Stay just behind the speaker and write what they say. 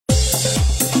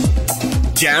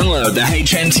Download the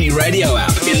HNT Radio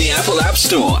app in the Apple App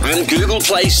Store and Google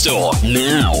Play Store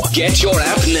now. Get your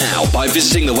app now by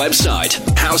visiting the website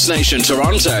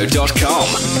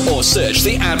housenationtoronto.com or search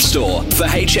the App Store for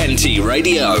HNT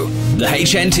Radio. The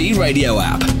HNT Radio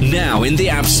app, now in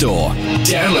the App Store.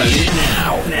 Download it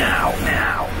now.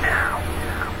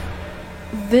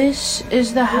 This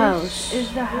is the house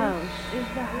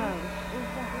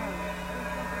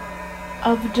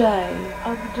of day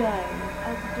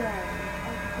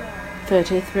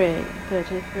 33.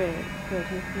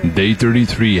 Day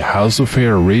 33 House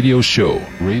Affair Radio Show.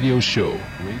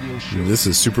 This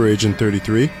is Super Agent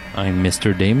 33. I'm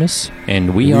Mr. Damus,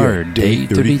 and we are Day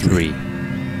 33.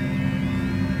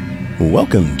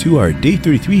 Welcome to our Day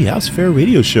 33 House Affair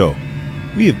Radio Show.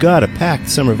 We have got a packed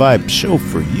summer vibe show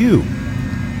for you.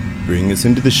 Bringing us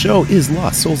into the show is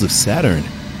Lost Souls of Saturn.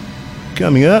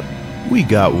 Coming up, we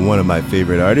got one of my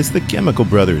favorite artists, the Chemical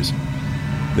Brothers.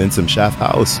 Then some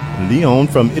Schaffhaus, Leon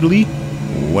from Italy,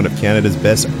 one of Canada's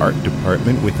best art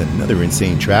department with another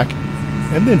insane track,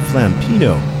 and then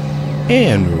Flampino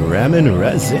and Ramin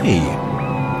Razé.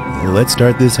 Let's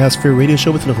start this House Fair Radio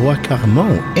Show with Leroy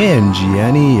Carmon and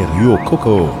Gianni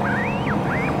Ryokoko.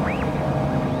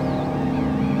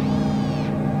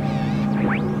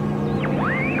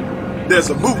 There's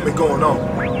a movement going on.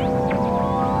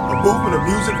 A movement of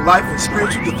music, life, and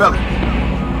spiritual development.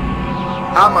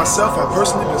 I myself have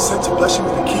personally been sent to bless you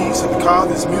with the keys to the car of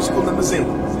this musical limousine.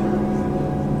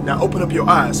 Now open up your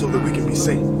eyes so that we can be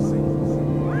seen.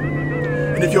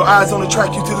 And if your eyes don't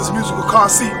attract you to this musical car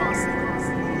seat,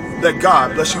 let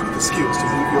God bless you with the skills to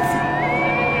move your feet.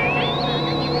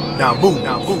 Now move.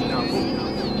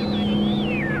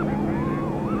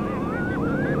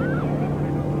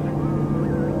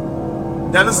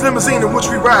 Now this limousine in which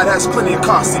we ride has plenty of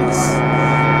car seats,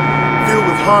 filled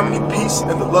with harmony, peace,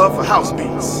 and the love for house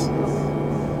beats.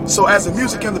 So as the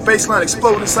music and the bass line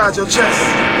explode inside your chest,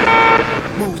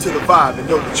 move to the vibe and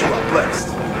know that you are blessed.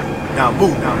 Now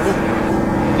move.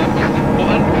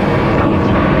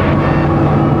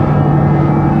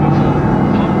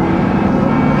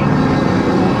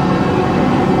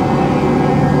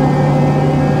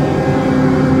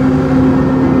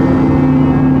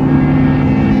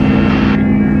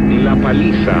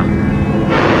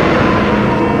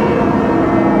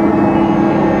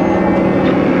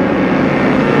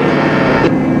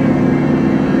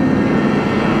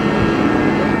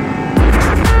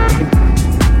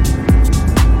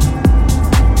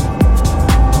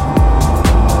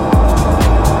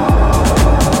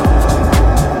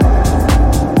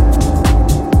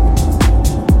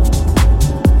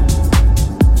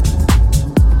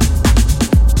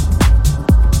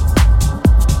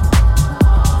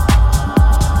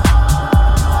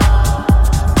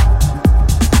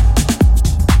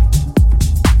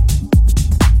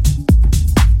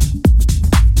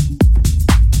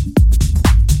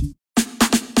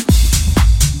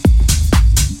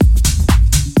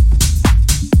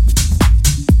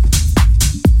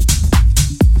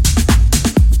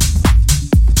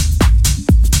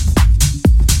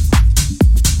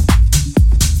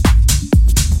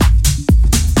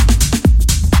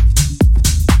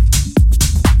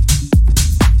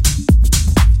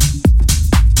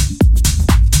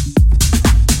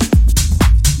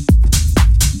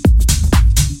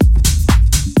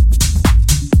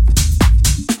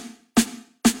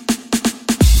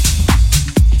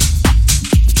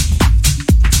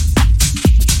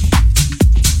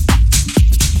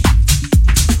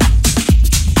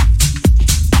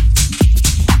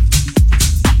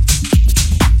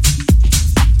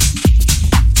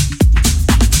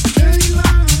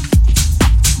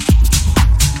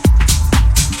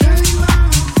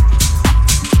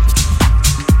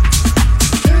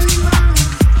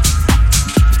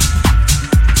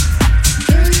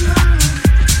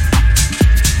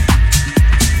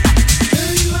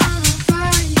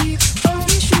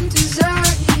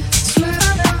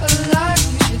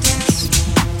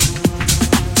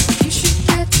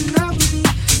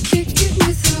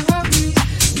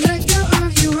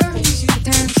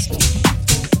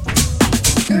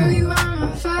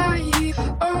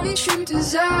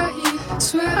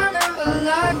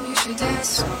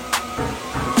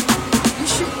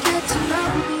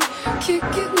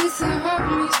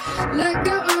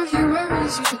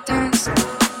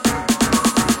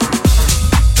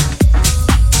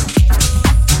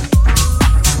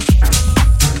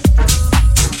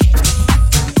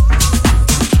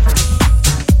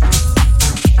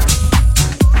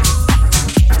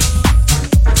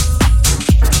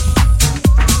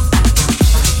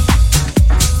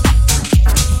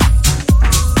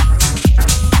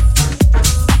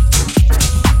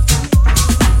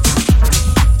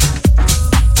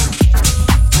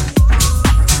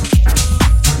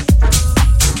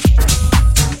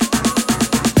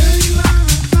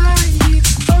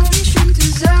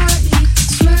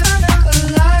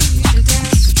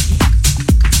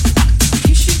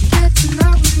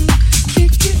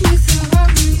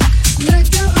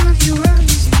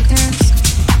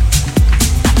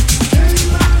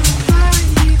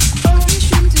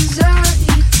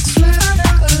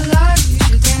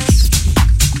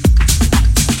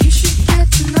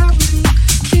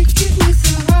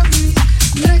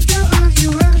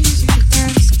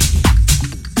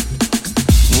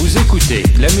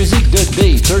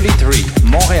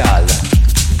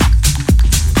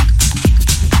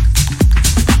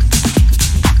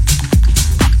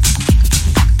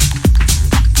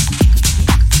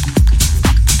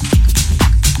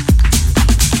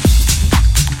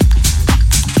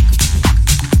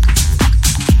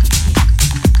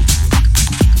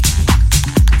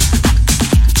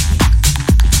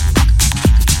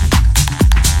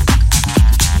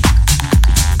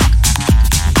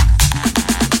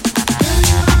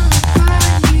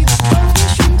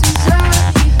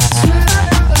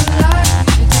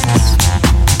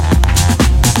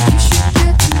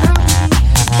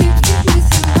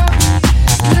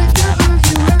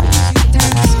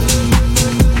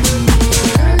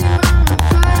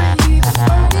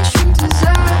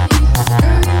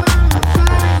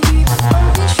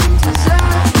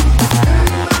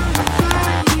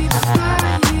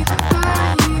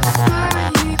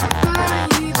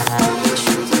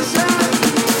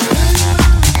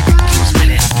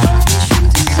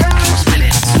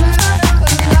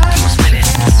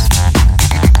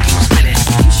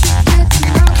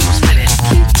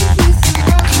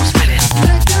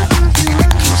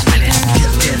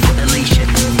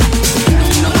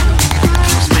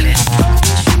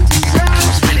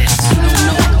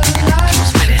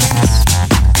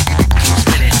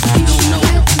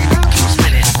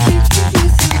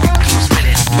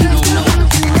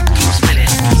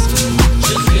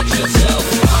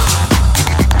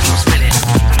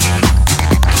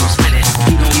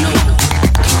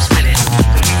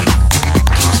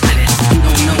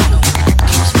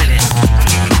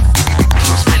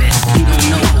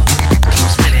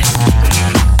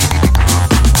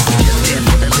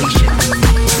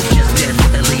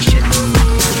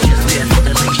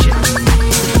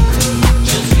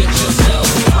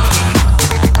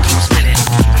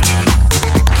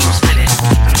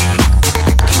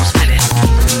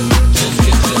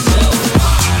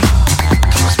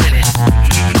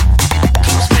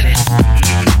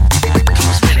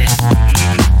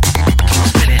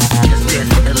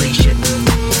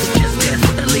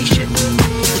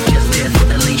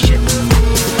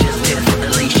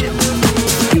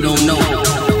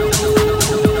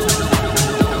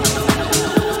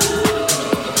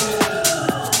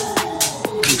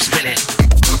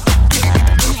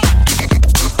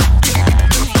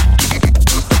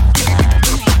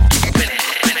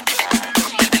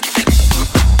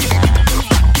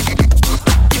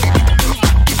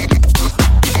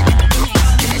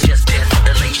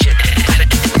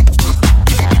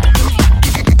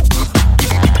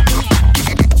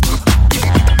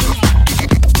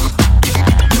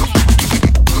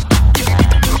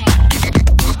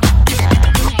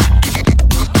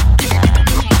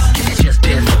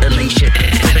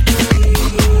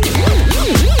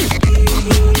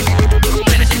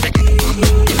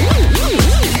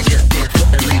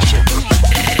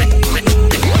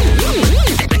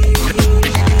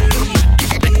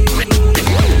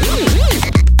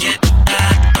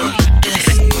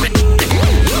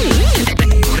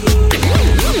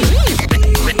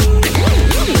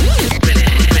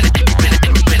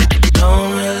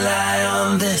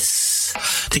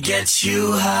 get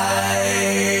you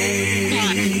high.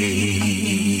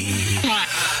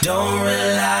 Don't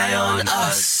rely on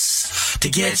us to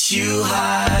get you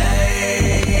high.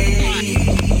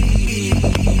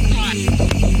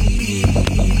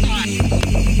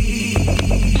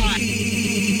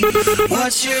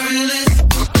 What you really,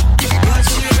 what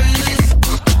you really,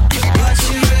 what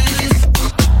you really,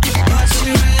 what you really, what you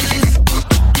really,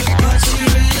 what you really, what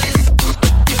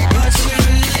you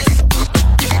really,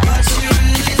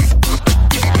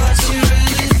 what you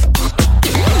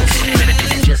really,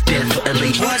 just dance for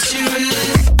Alicia. What you really,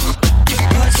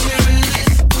 what you really,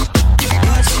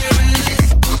 what you really,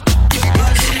 what you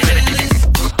really,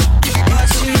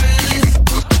 what you really,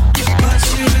 what you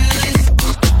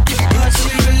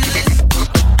really,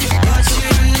 what you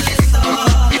really.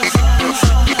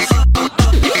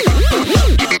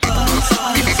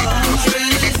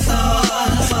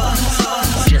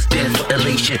 Just dance for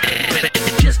Alicia.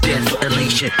 Just dance for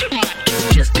Alicia.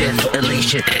 Just dance for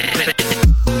Alicia.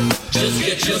 Just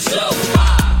get yourself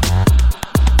high.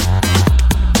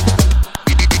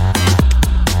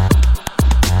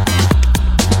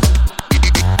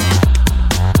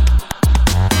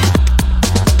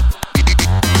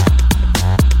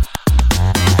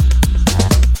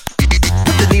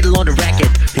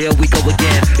 Here we go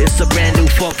again, it's a brand new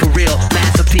funk for real.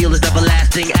 Mass appeal is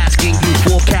everlasting, asking you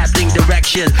for casting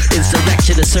direction.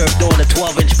 Insurrection is served on a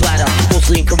 12-inch platter.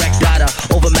 Mostly incorrect data,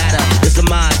 over matter is the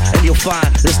mind. And you'll find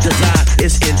this design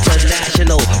is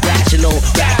international, rational.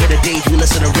 Back in the days we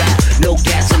listen to rap, no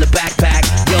gas in the backpack.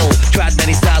 Yo, tried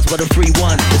many styles but a free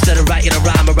one. Instead of writing a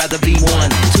rhyme I'd rather be one.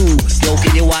 Two, yo,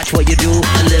 can you watch what you do?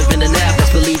 I live in the nab,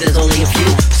 let's believe there's only a few.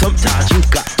 Sometimes you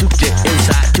got to get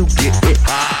inside to get it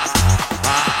high.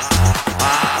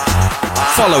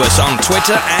 Follow us on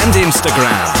Twitter and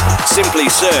Instagram. Simply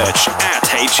search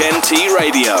 @HNT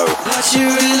Radio. What you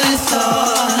really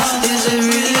thought, is it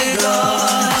really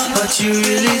gone? What you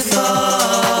really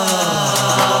thought.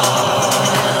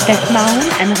 تسمعون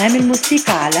أنغام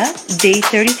الموسيقى Day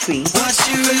 33. What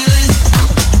you really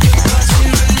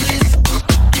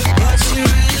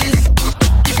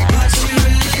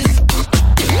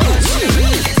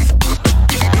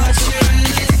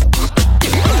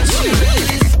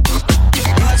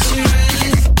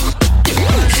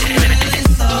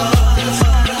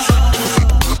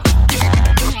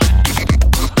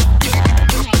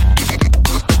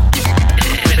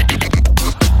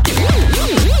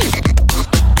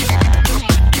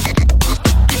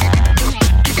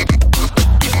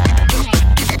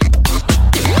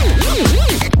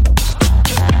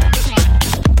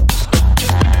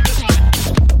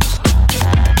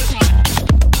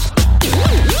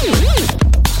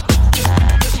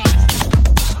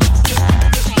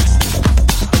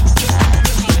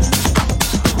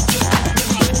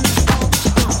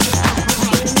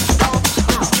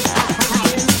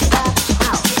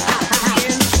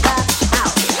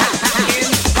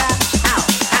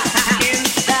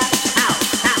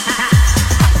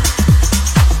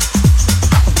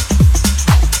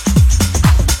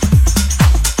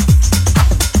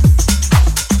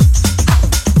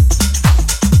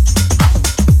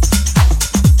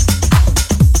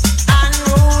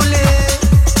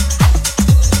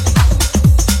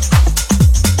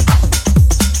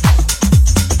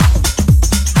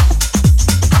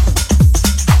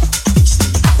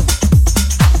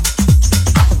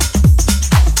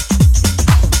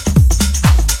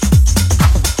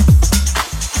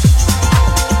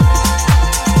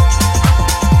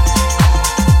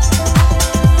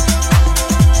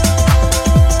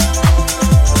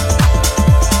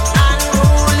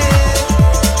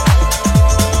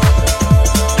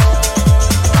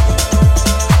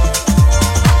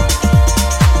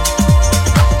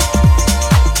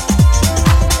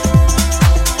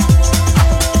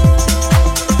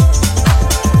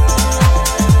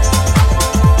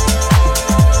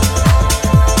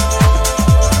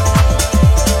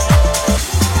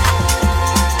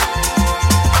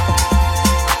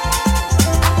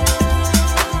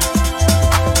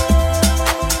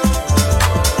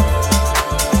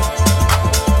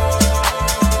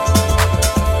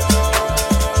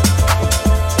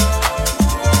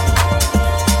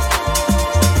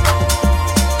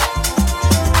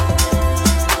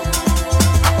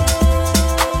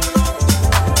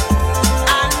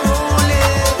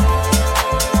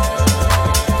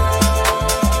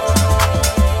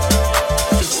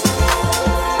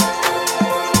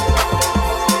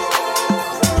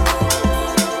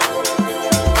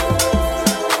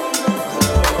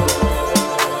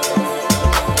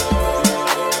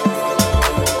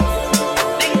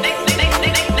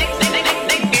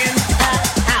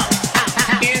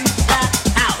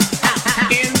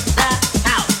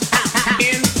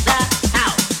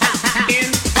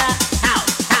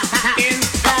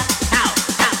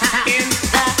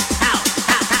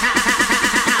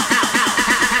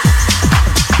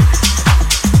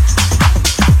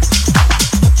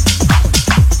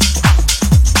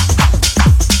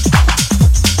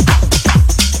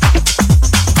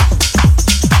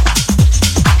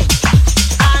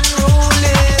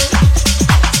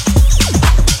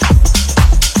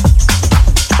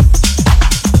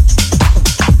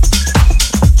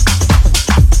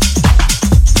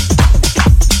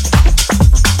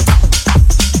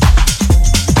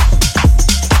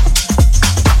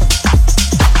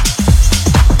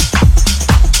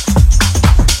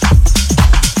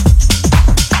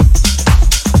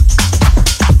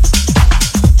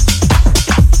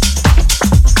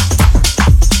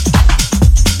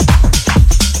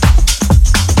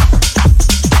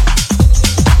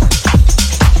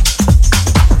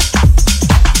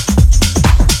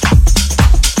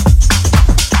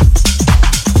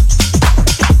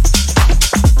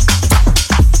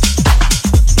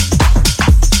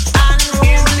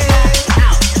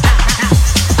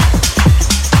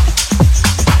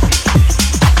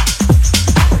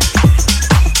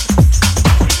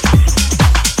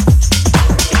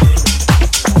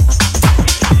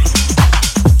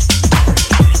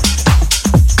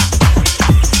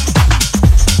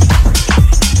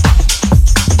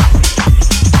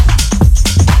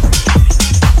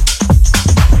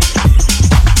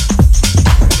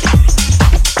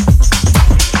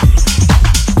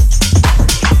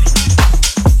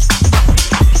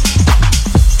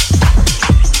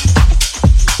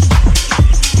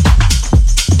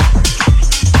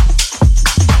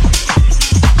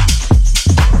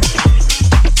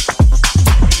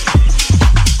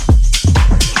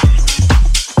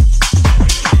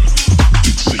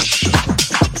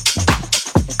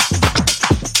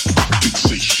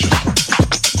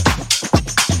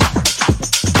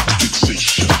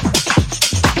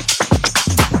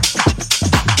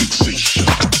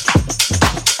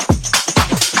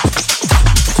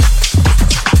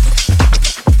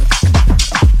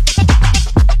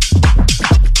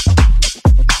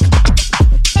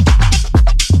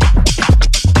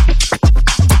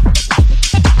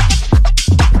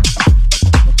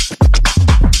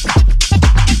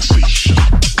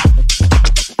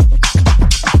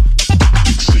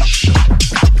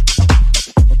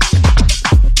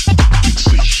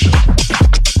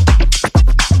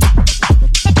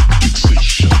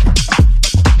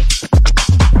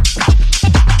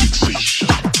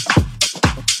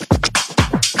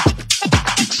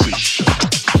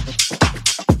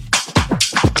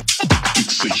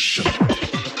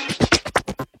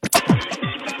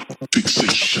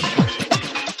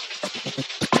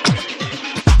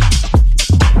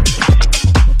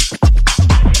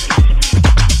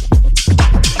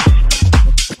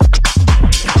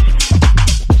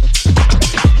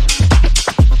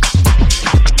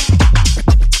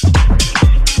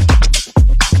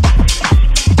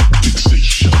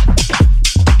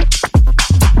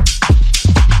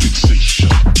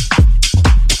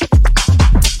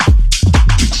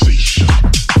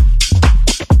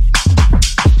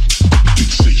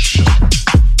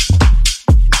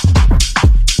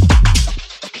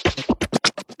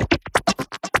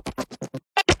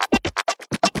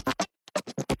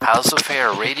House of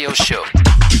Hair radio show.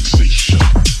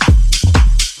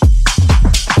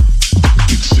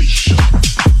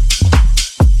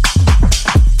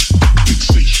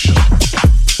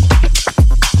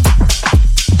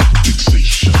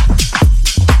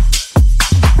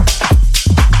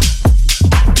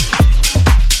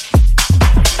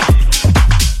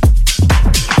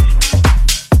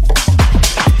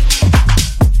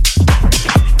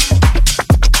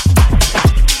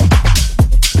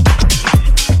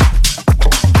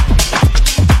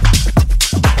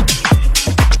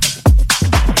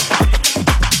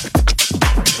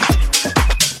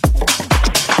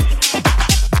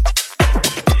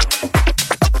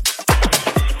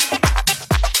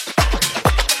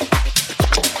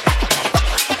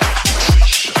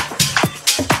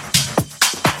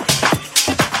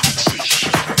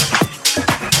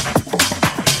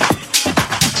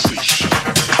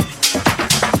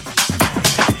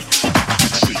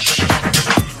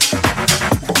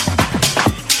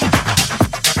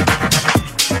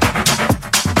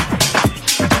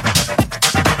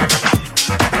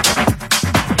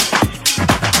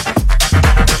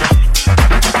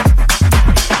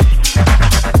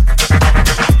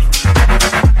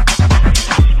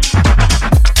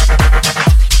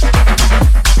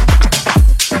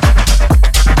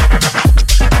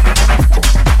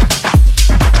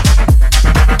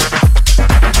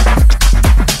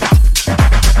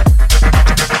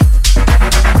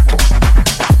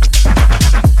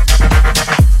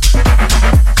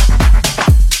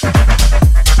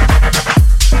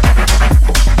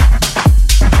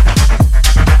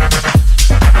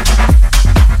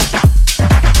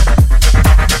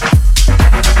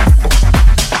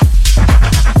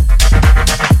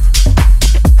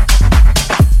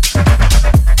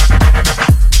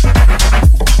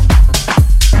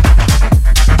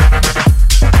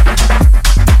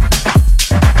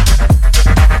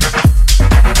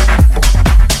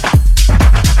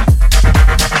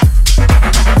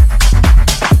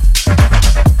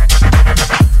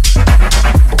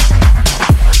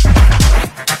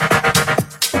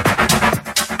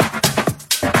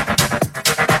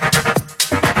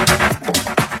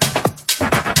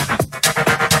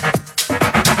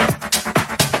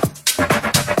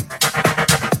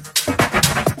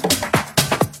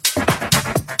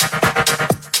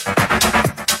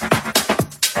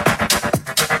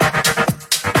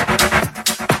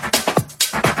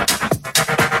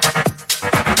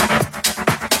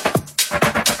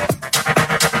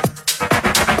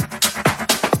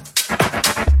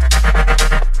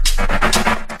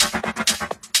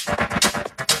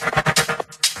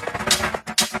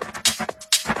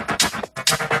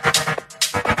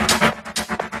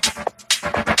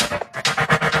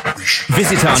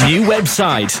 Visit our new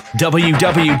website,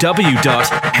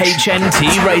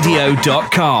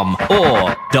 www.hntradio.com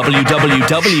or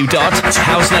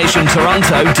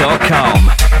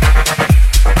www.housenationtoronto.com.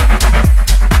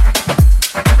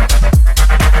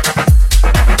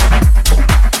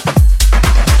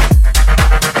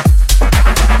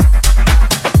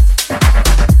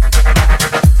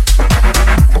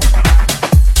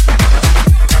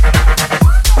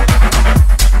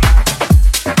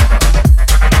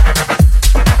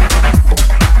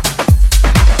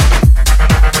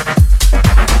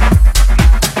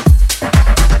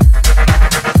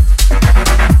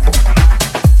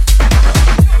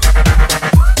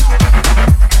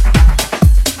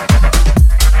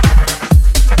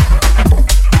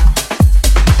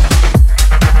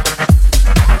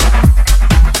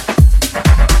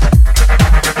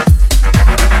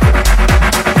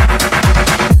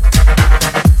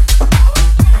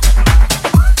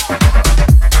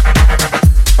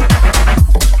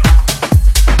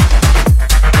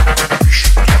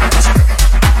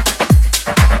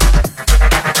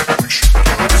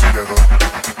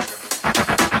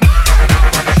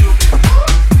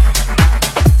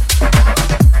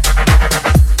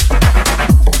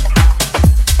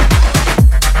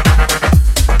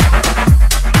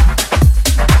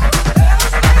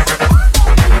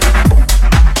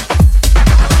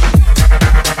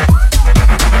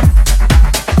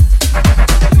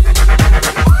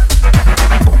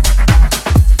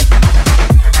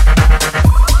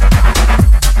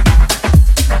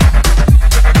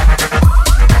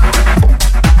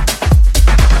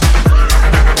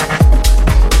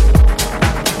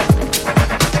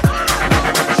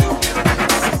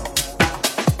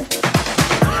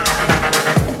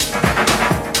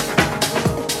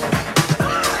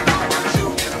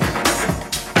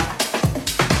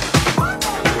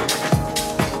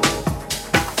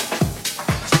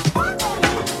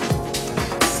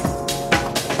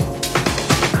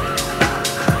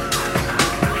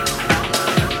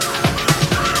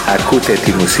 Ascultă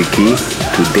ti musiki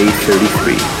to Day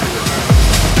 33.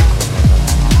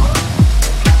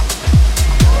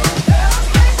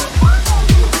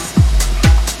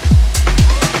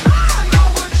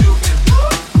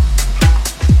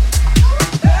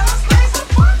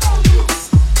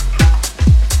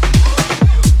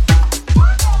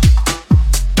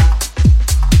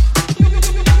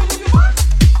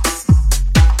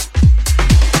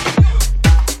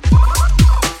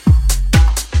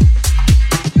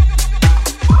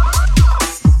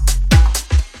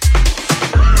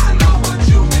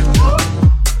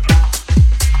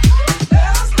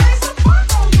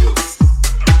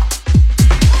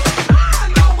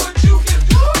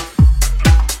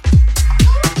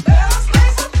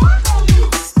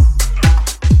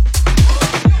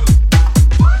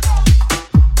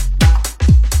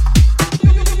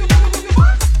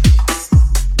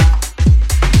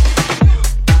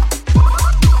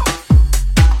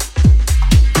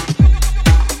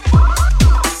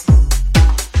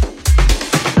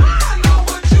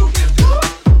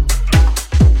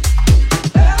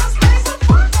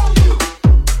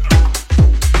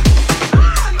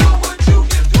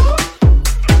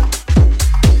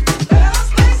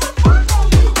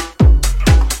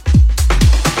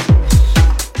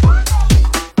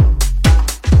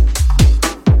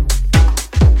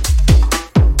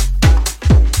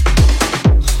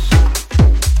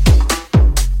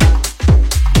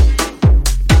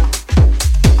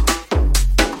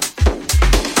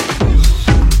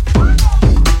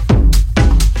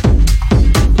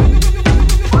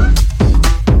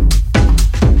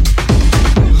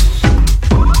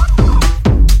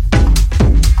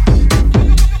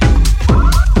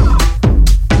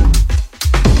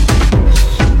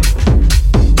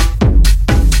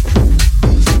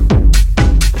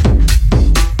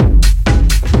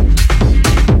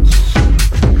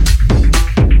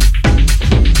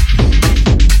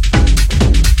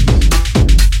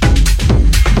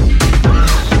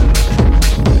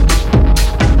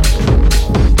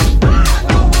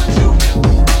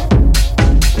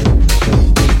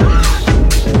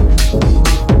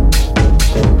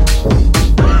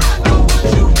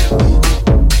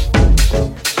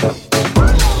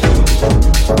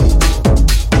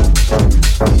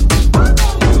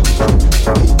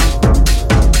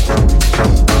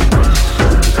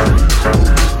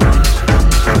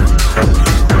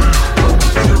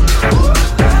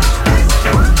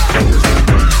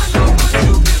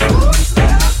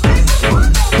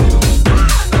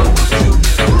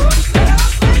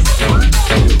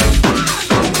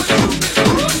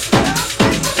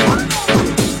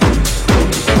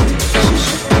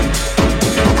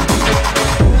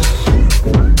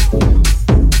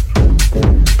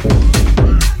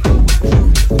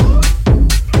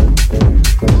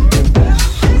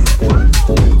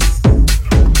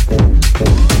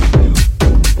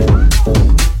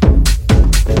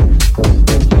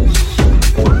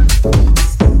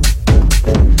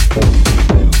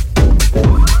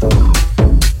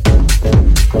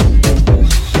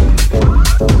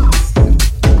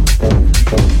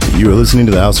 Listening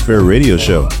to the House Fair Radio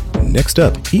Show. Next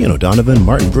up, Ian O'Donovan,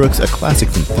 Martin Brooks, a classic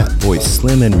from Fatboy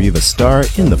Slim and Riva Starr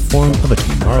in the form of a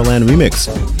Tomorrowland remix.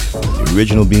 The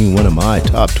original being one of my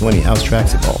top 20 house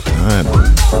tracks of all time.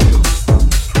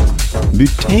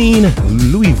 Butane,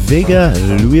 Louis Vega,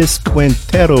 Luis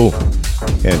Quintero,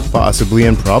 and possibly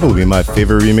and probably my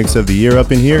favorite remix of the year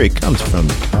up in here. It comes from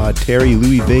Todd Terry,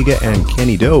 Louis Vega, and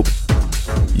Kenny Dope.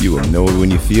 You will know it when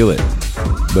you feel it.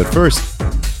 But first,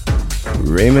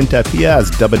 Raymond Tapia's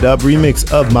Dub-a-Dub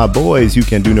remix of my boys You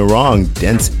Can Do No Wrong,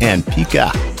 Dance and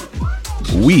Pika.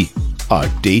 We are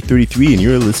Day 33 and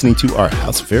you're listening to our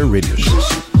House Fair Radio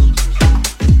Show.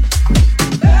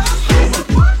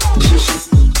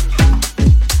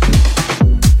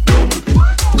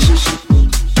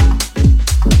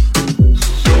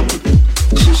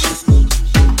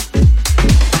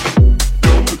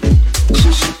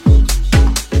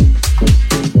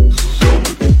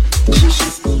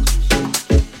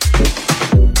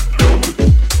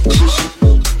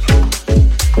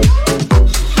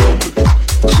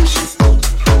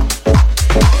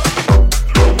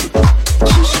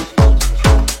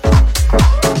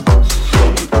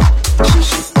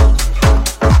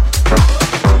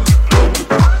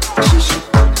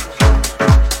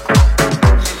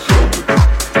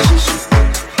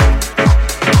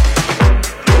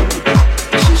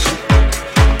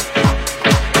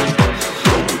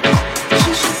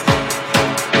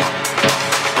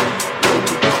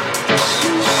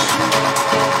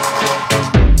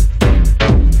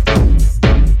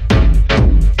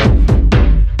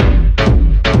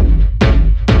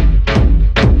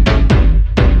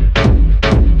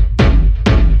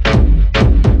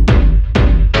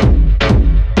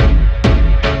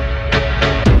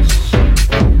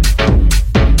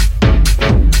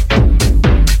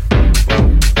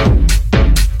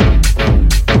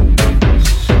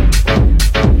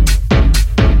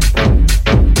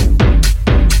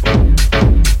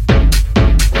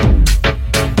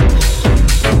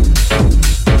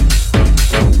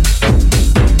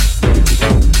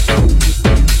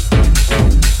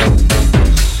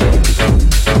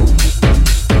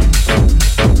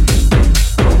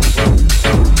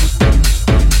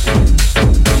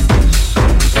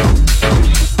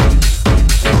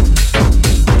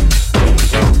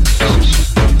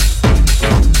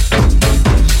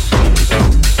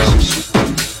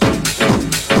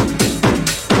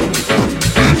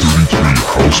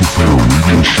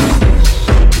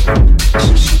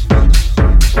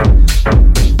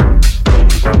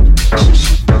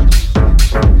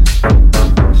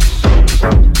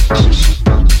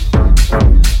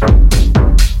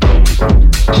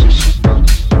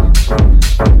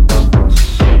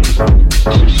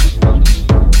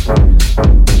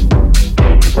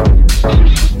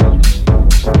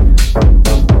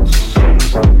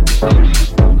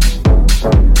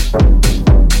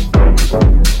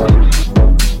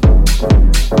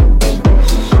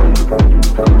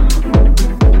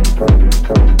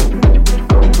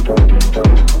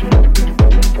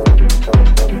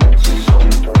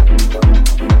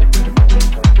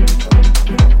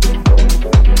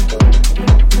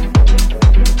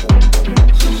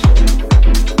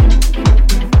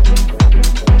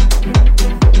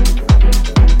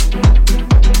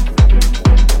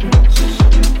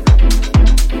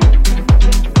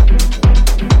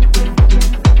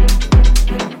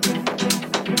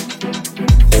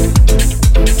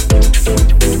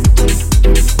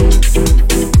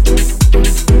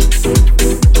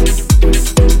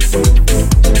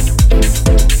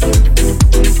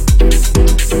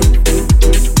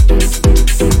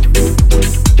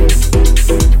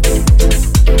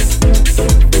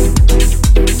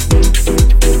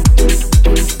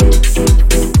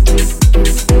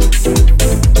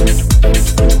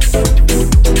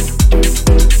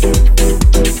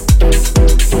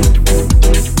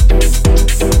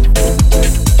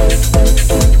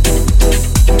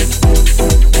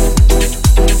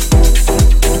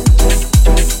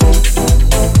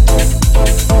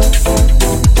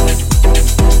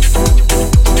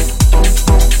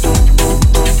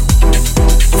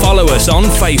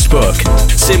 Facebook.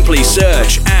 Simply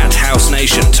search at House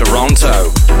Nation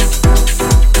Toronto.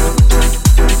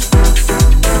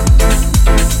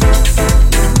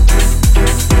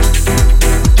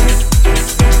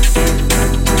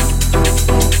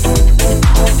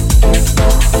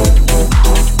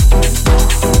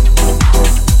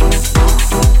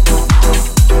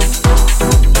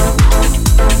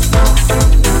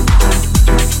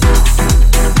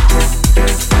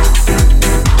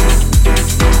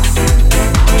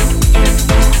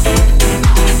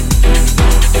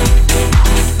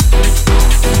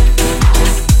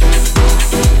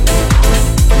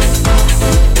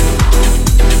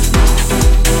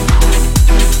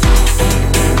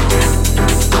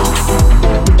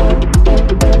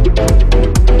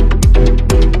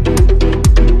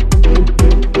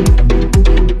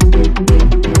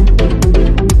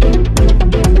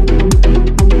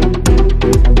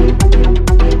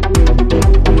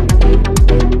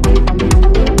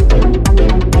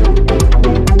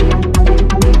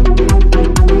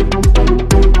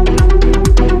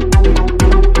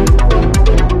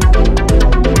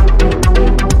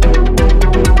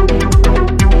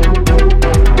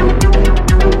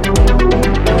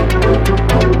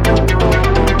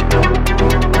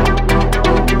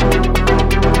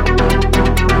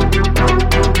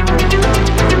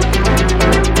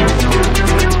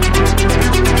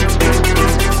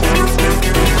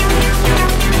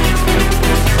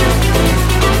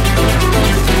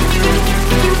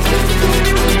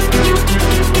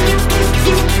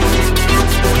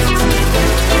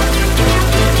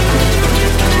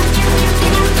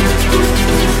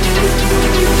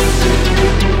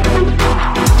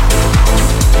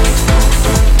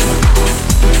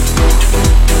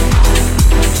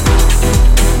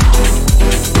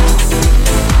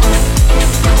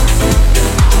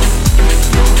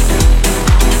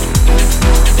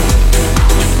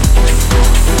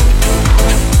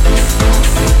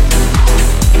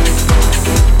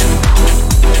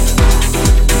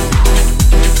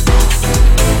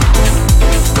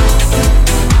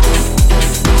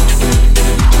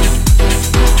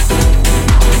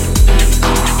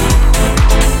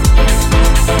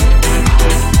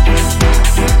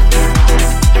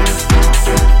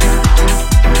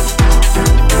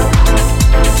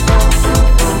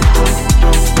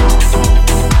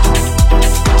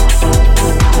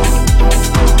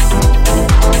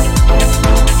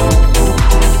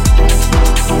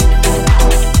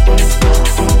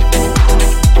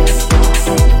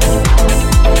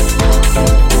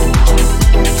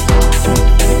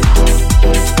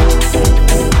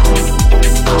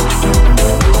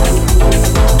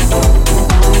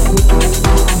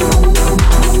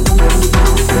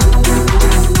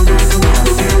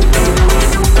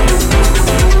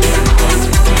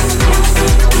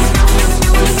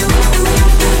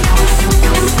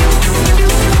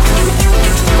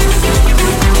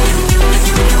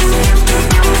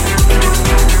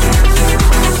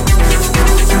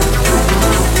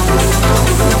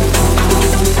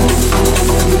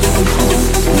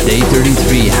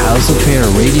 House Affair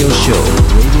Radio Show.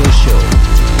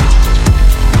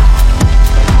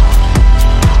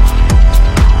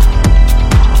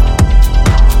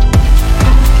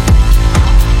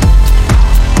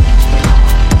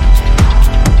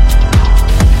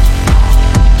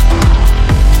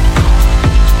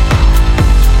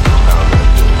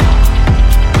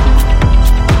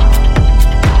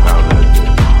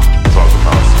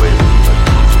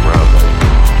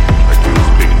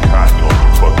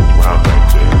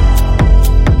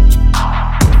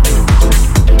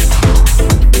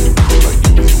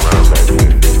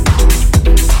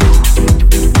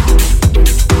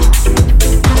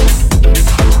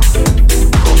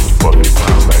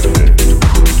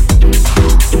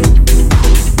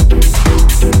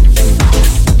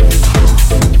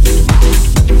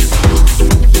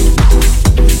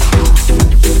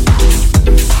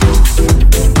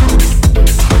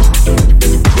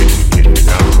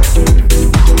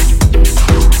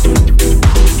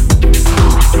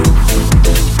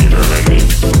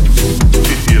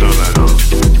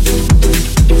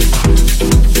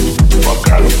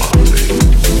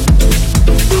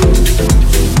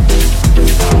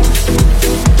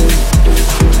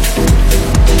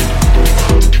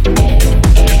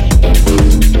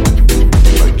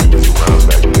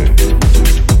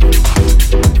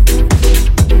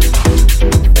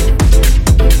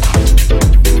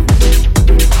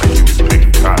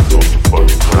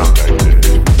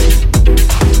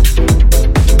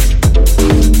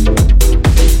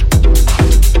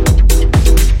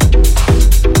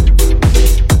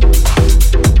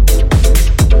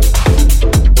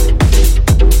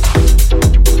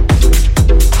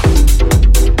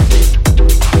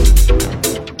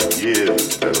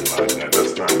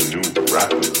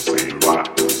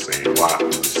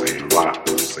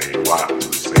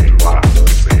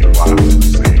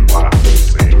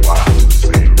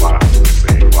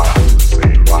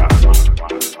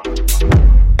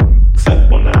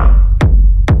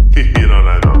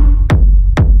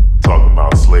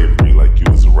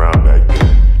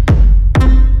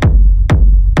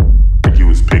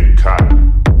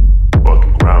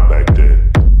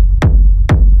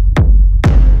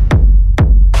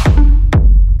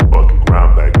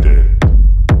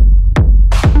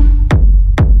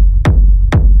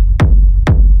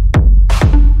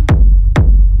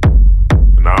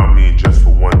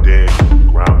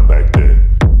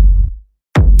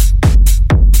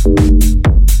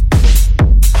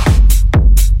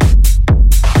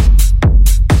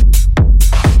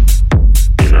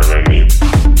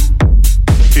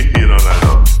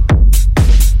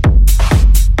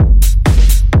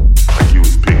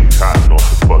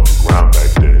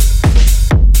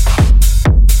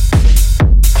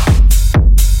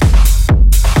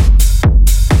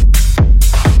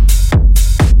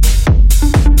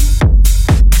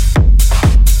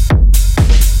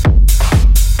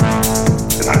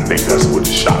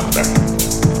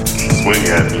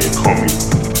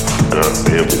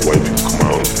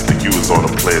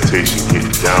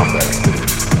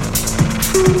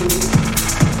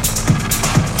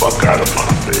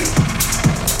 stage.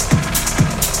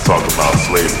 Talk about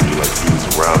slavery like he was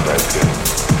around back then.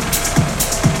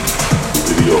 The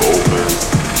video opens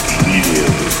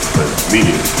immediately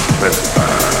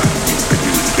specified like he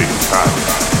was big time.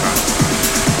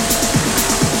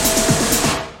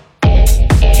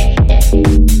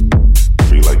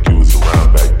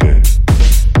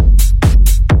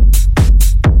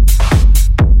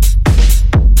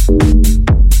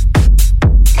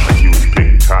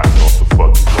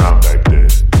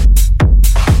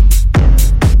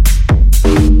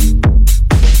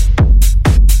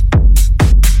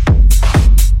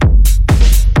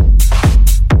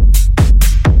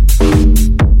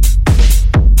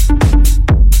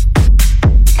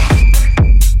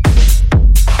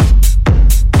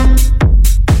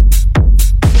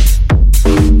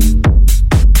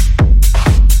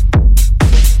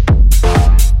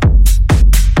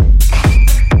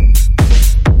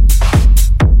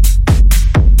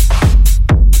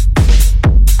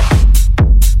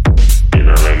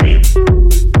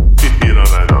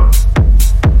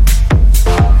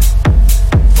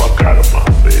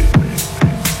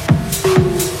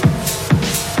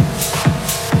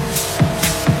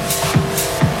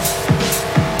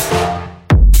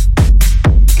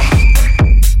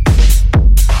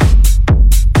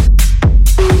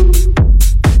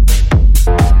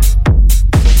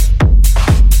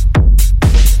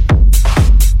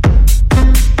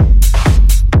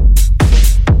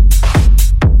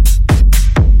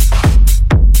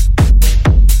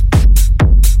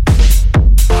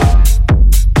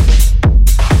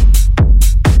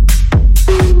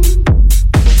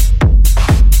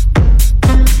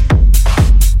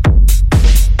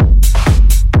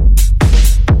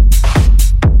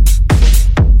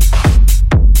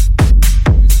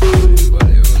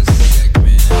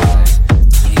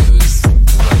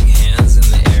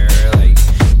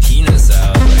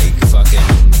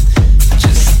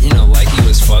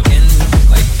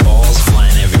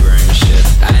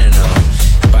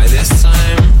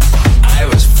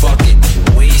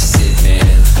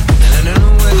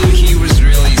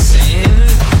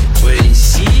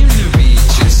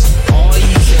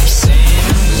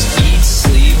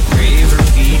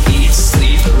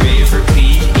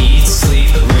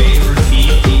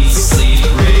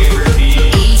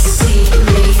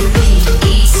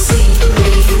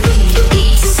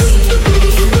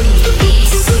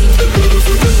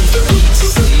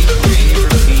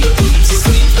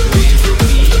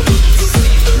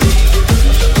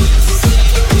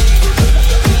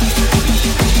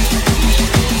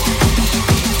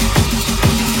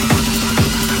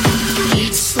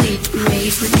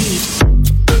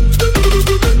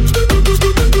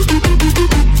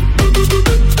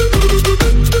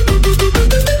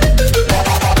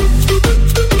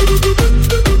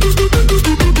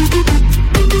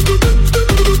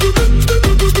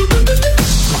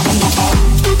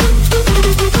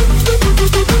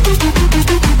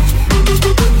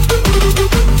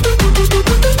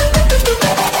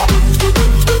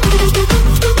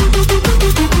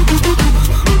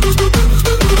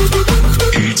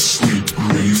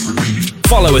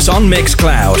 Follow us on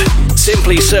Mixcloud.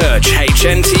 Simply search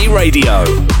HNT Radio.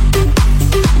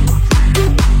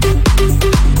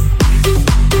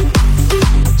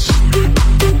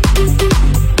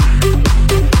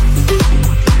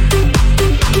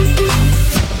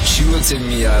 She looked at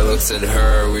me, I looked at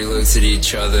her, we looked at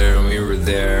each other, and we were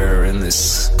there in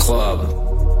this club,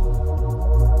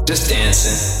 just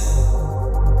dancing,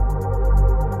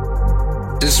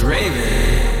 just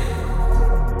raving.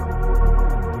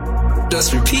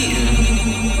 Just repeating.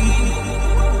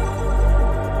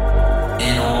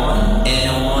 And on.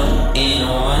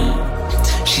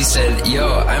 She said, yo,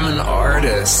 I'm an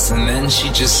artist. And then she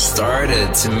just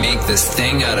started to make this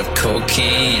thing out of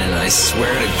cocaine. And I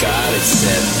swear to God, it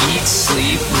said, eat,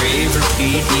 sleep, rave,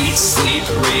 repeat, eat, sleep,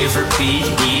 rave, repeat,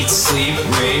 eat, sleep,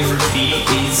 rave, repeat,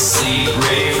 eat, sleep,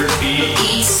 rave, repeat,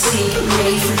 eat, sleep,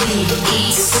 rave, repeat,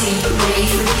 eat, sleep,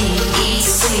 rave, repeat, eat,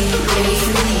 sleep, rave,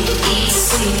 repeat, eat,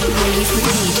 sleep, rave,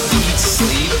 repeat, eat,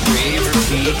 sleep, rave,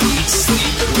 repeat, eat, sleep,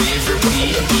 rave,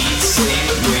 repeat, eat, sleep,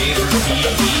 rave, repeat,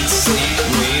 eat, sleep,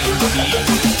 rave, repeat.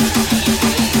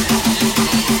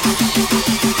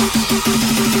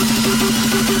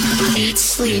 Eat,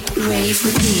 sleep, rave,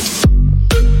 repeat.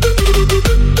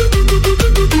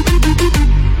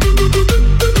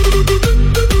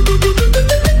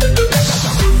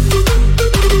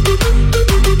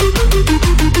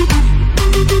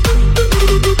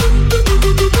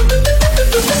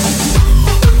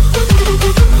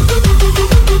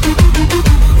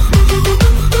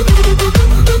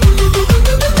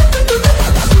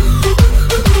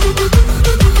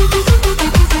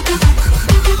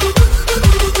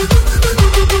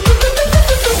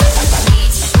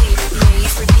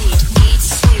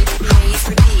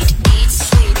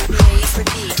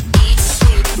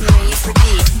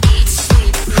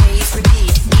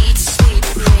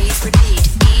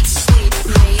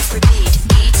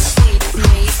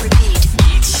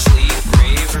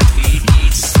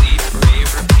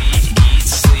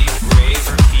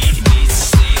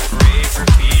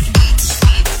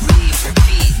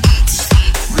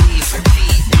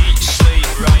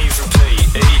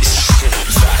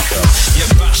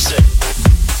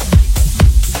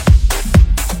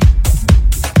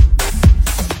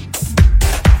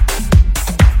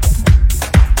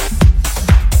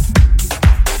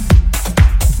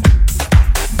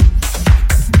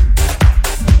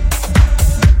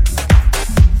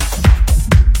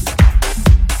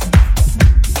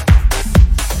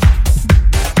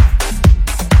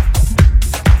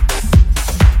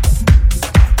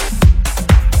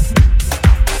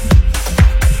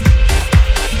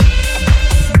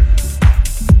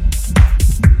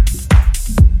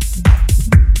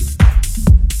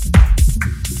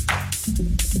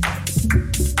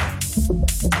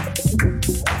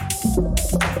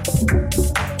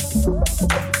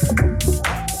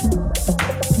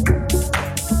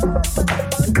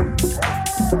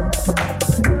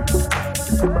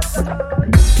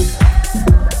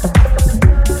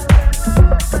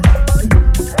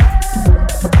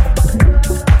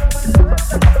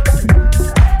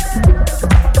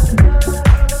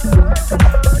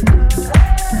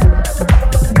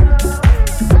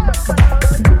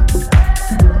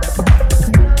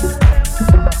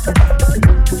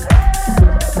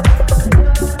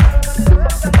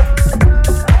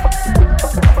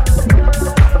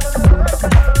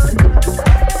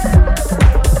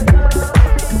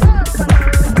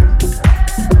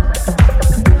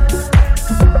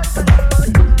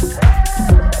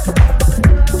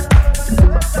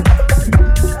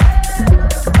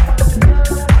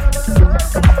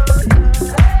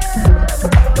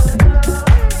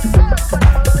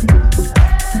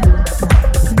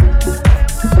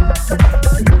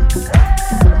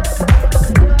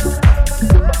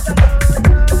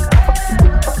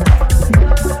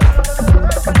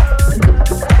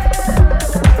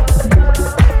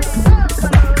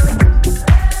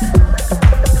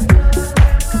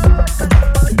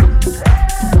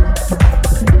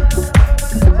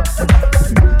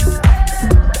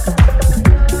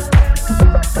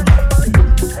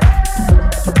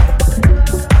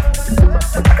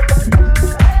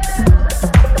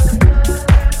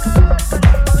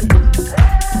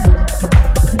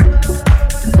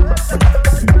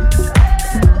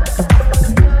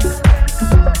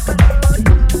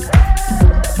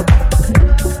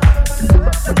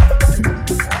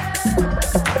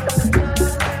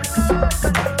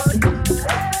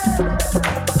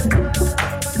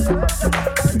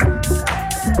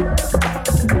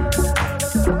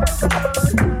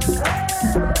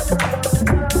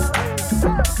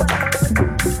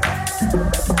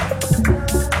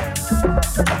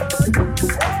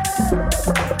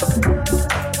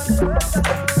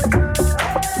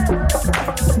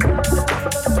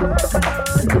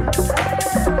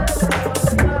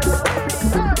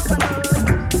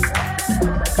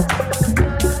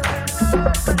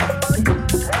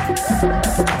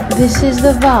 This is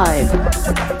the vibe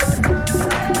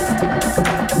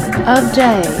of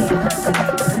day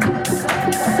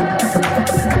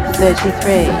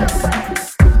 33.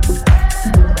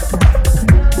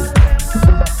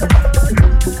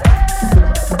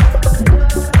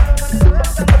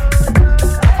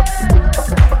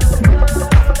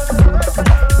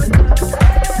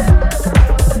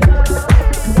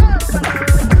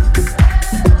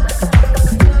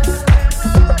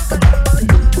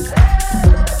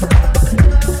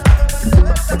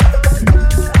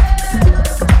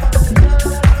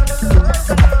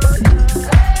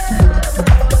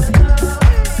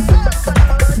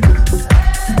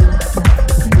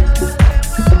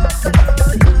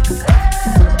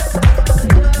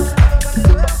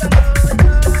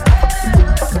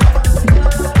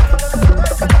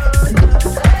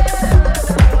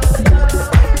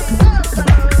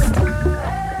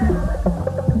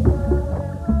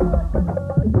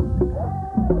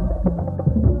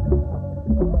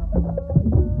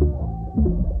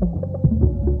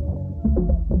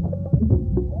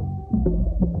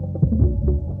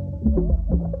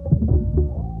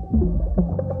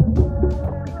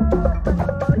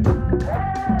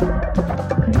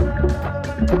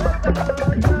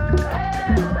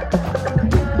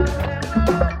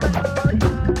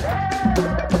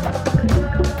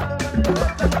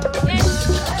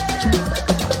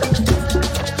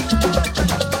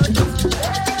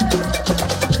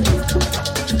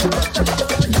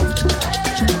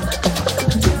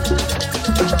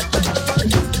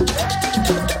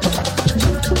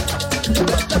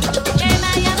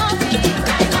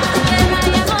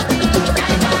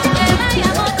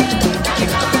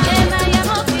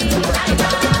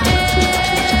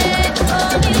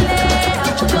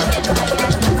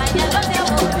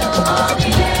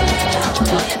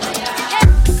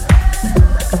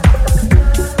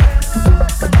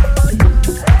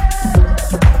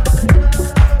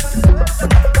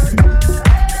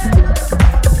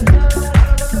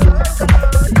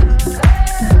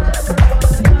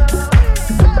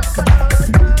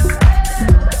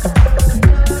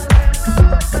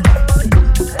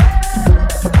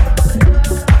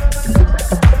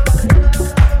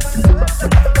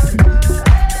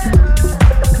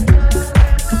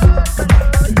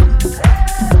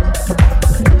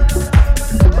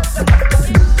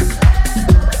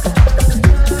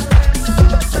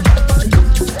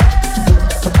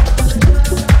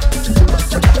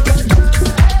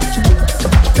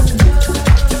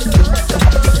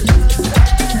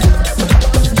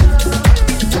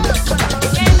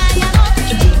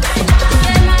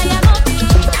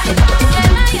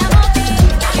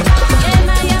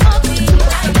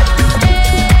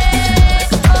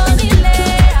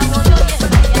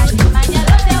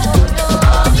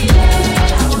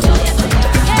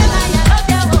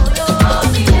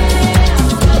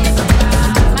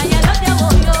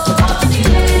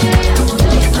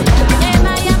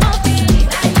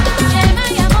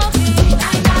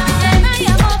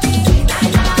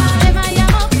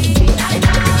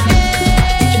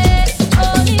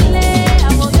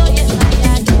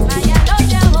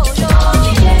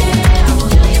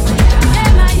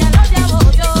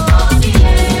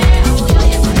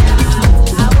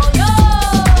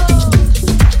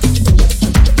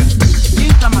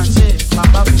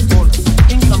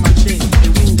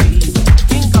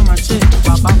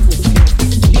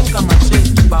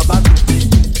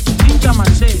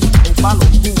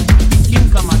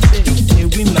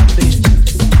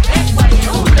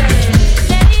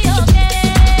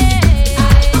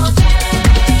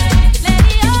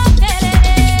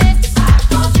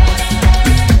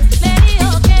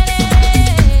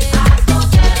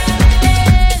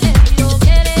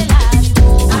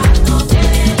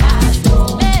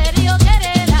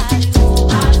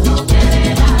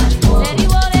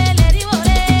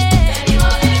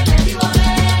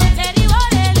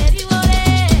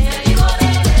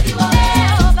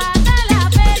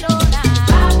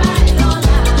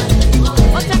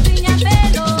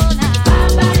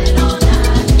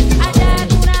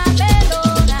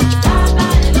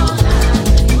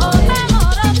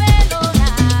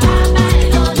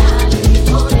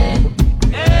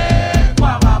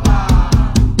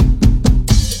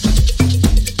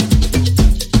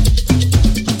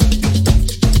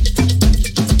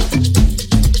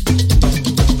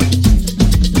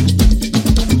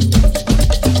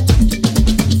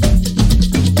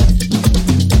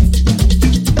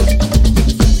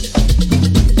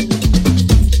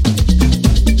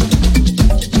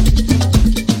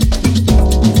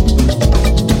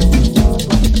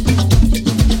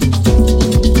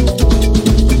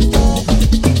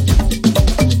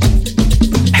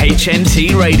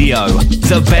 HNT Radio,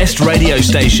 the best radio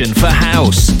station for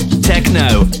house,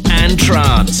 techno, and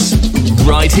trance.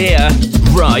 Right here,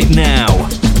 right now.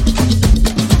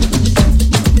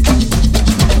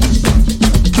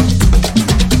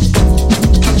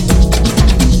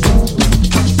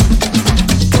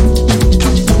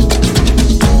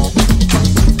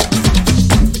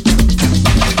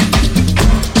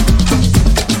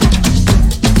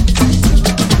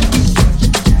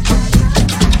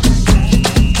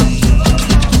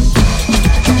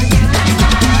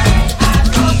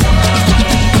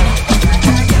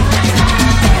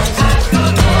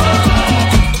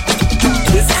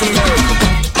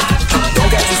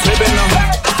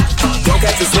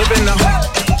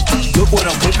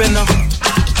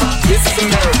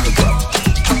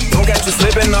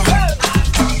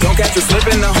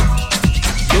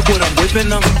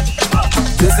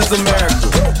 This is America.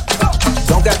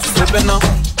 Don't got you slipping now.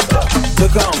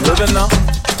 Look how I'm living now.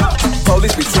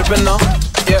 Police be tripping now.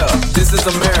 Yeah, this is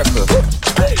America.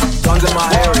 Guns in my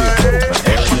area.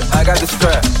 I got the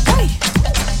strap.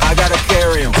 I gotta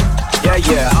carry 'em.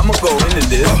 Yeah, I'ma go into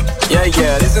this.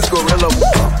 Yeah, this is gorilla.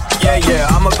 Yeah,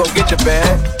 I'ma go get the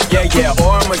bag. Yeah,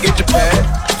 or I'ma get the pad.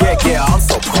 Yeah, I'm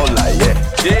so cold like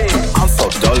yeah. I'm so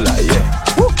dull like yeah.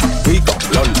 We gon'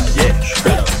 blow like yeah.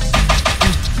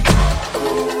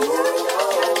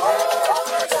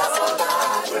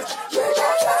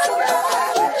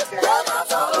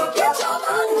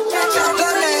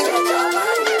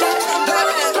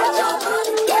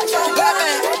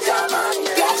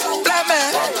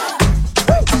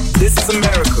 This is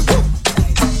America.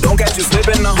 Don't catch you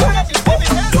slipping now.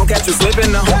 Don't catch you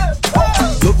slipping now.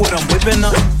 Look what I'm whipping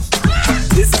now.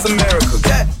 This is America.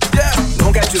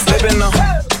 Don't catch you slipping now.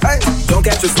 Don't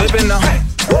catch you slipping now.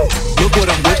 Look what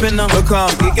I'm whipping now. Look how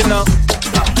I'm geeking now.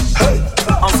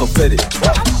 I'm so pretty.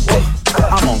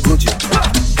 I'm on Gucci.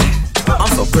 I'm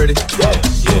so pretty.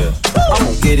 Yeah. I'm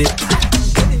gonna get it.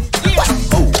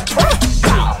 Ooh.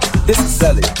 This is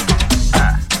Sally.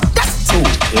 That's a tool.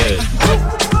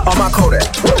 Yeah. On my Kodak.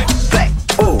 Black.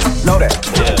 Ooh, know that.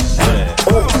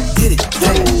 Yeah. Ooh, get it.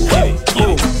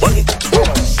 Ooh, work it.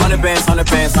 100 bands, 100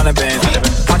 bands, 100 bands.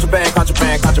 Contraband,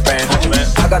 contraband, contraband.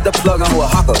 I got the plug on who a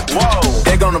hawker. Whoa.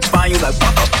 They gonna find you like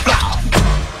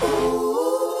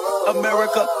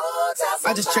America.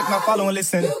 I just checked my follow and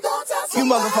listen. You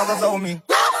motherfuckers owe me.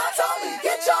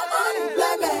 Get your money,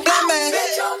 black man. Black man.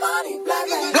 Get your money, black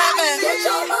man. Black man. Get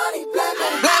your money, black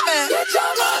man. Black man. Get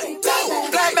your money, black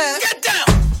man. Black man. Get down.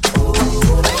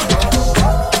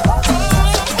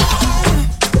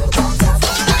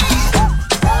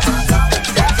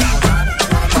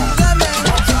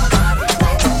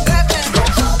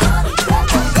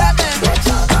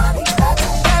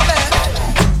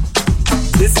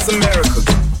 This is America.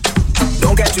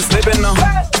 Don't catch you slipping now.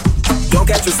 Don't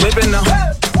catch you slipping now.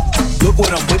 Look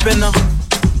what I'm whipping now.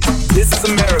 This is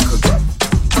America.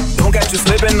 Don't catch you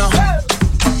slipping now.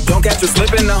 Don't catch you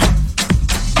slipping now.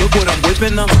 Look what I'm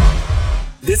whipping now.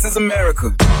 This is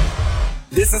America.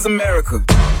 This is America.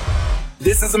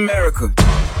 This is America.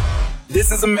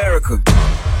 This is America.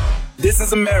 This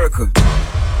is America.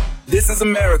 This is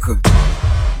America.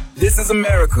 This is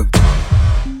America.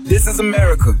 This is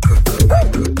America.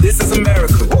 This is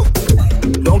America.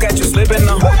 Don't catch you slipping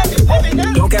now.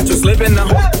 Don't catch you slipping now.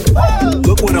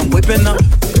 Look what I'm whipping now.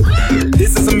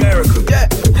 This is America.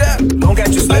 Don't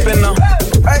catch you slipping now.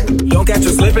 Don't catch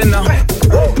you slipping now.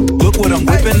 Look what I'm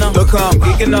whipping now. Look how I'm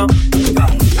geeking now.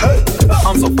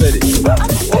 I'm so pretty.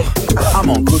 I'm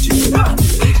on Gucci.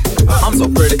 I'm so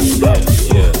pretty.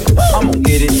 Yeah. I'm gonna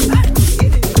get it.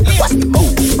 Ooh.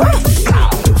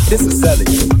 This is Sally.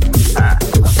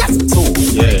 That's a tool.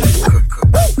 Yeah.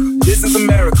 This is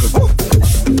America.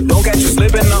 Don't catch you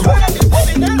slipping now.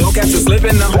 Don't catch you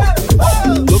slipping now.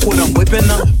 Look what I'm whipping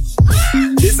now.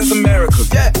 This is America.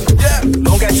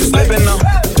 Don't catch you slipping now.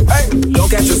 Don't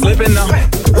catch you slipping now.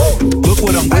 Look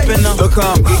what I'm whipping now. Look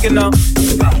how I'm geeking now.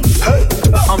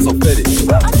 I'm so pretty.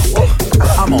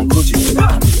 I'm on Gucci.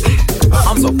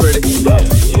 I'm so pretty.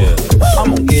 Yeah.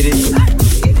 I'm gonna get it.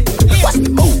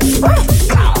 Ooh.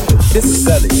 This is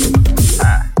Sally.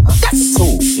 That's a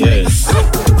tool. Yeah.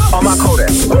 On my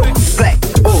Kodak. Black.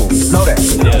 Ooh, know that.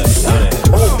 Yeah.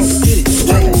 Ooh, get it.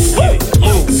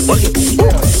 Ooh, work it.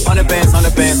 100 bands,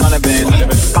 100 bands, 100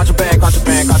 bands. Contraband,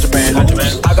 contraband, contraband.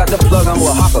 I got the plug on who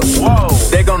a hawker. Whoa.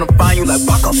 They gonna find you like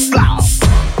Baka.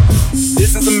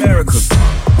 This is America.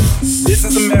 This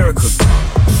is America.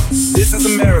 This is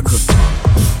America.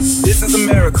 This is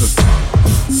America.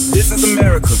 This is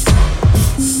America.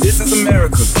 This is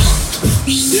America.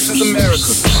 This is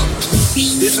America.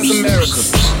 This is America.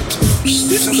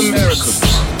 This is America.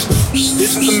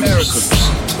 This is America.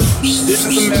 This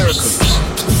is America.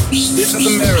 This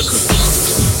is America.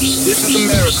 This is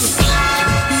America.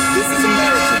 This is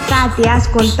America. State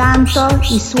ascoltando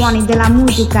i suoni della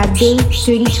musica Day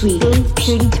 33.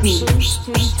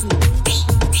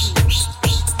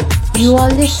 You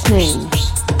are listening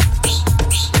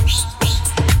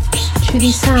to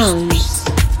the sounds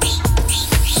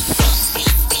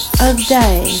of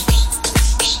Day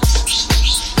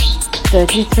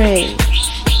 33.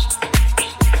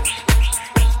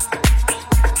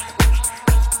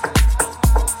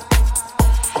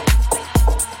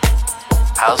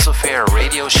 House of Fair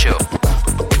Radio Show.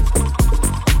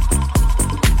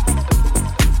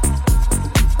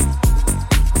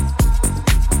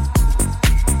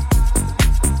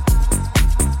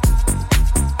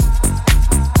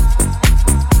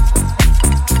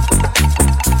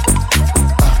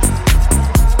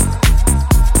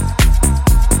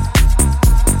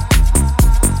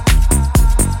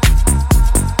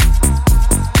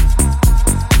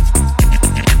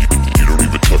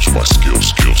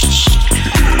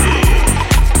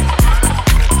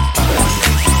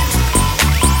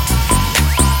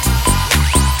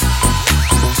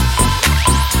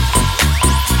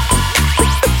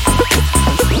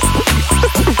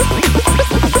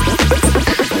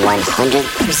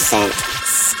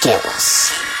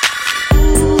 Skills.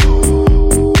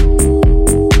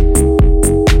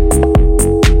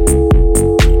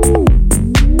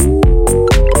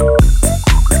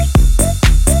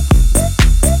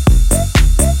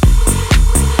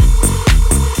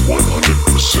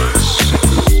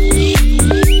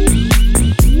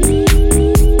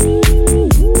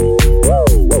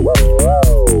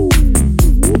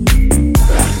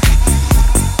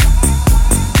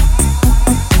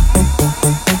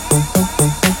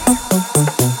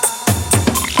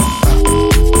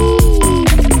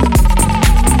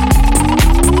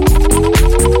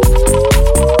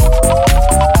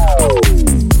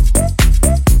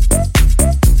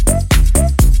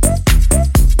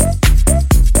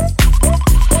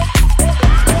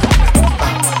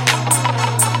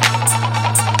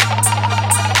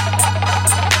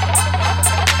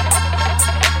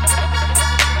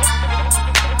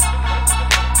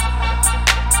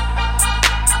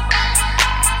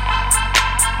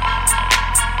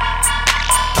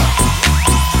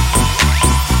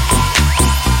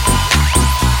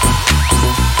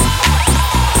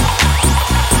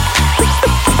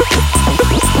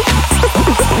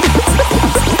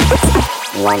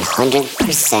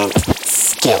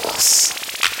 Skills.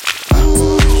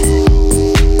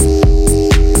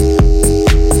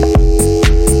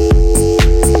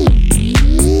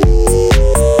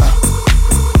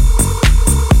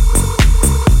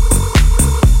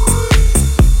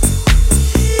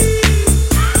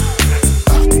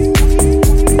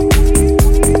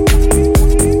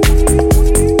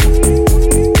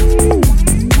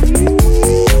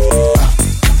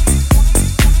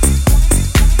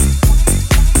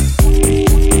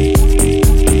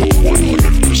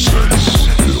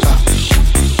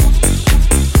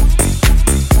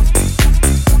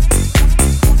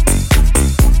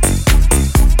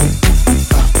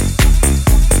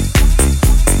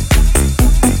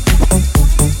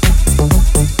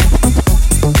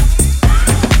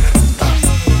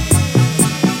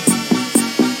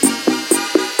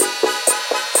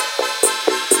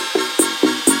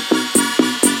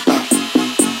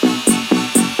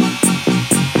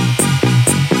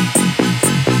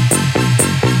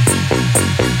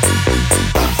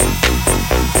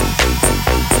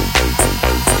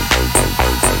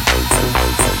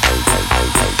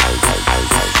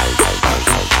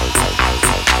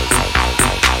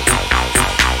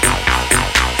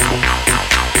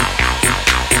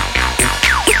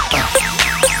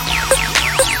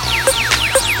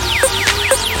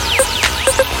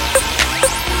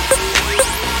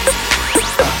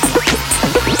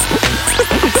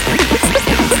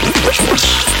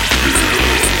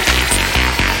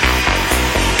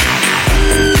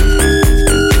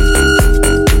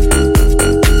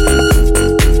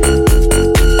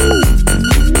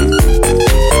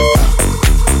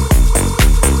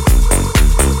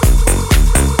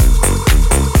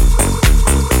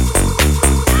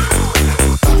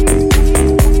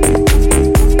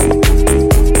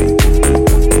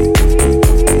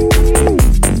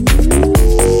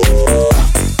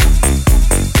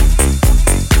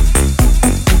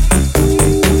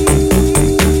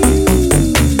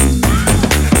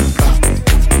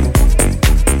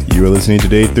 Listening to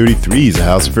Day 33's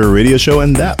House of Fair Radio Show,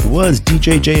 and that was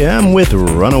DJ JM with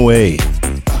Runaway.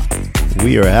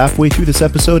 We are halfway through this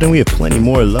episode, and we have plenty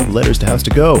more love letters to house to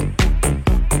go.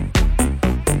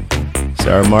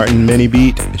 Star Martin, Mini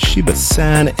Beat, Shiba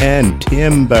San, and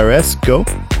Tim Baresco.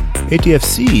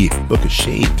 ATFC, Book of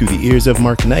Shade through the ears of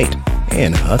Mark Knight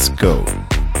and Husko.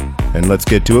 And let's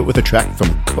get to it with a track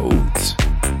from Codes.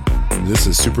 This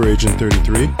is Super Agent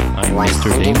 33. I'm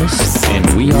Mr. Damus, and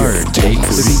we are Day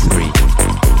 33.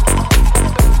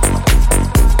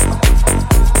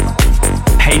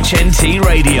 HNT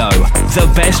Radio,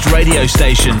 the best radio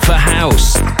station for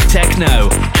house, techno,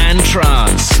 and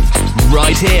trance.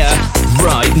 Right here,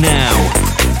 right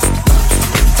now.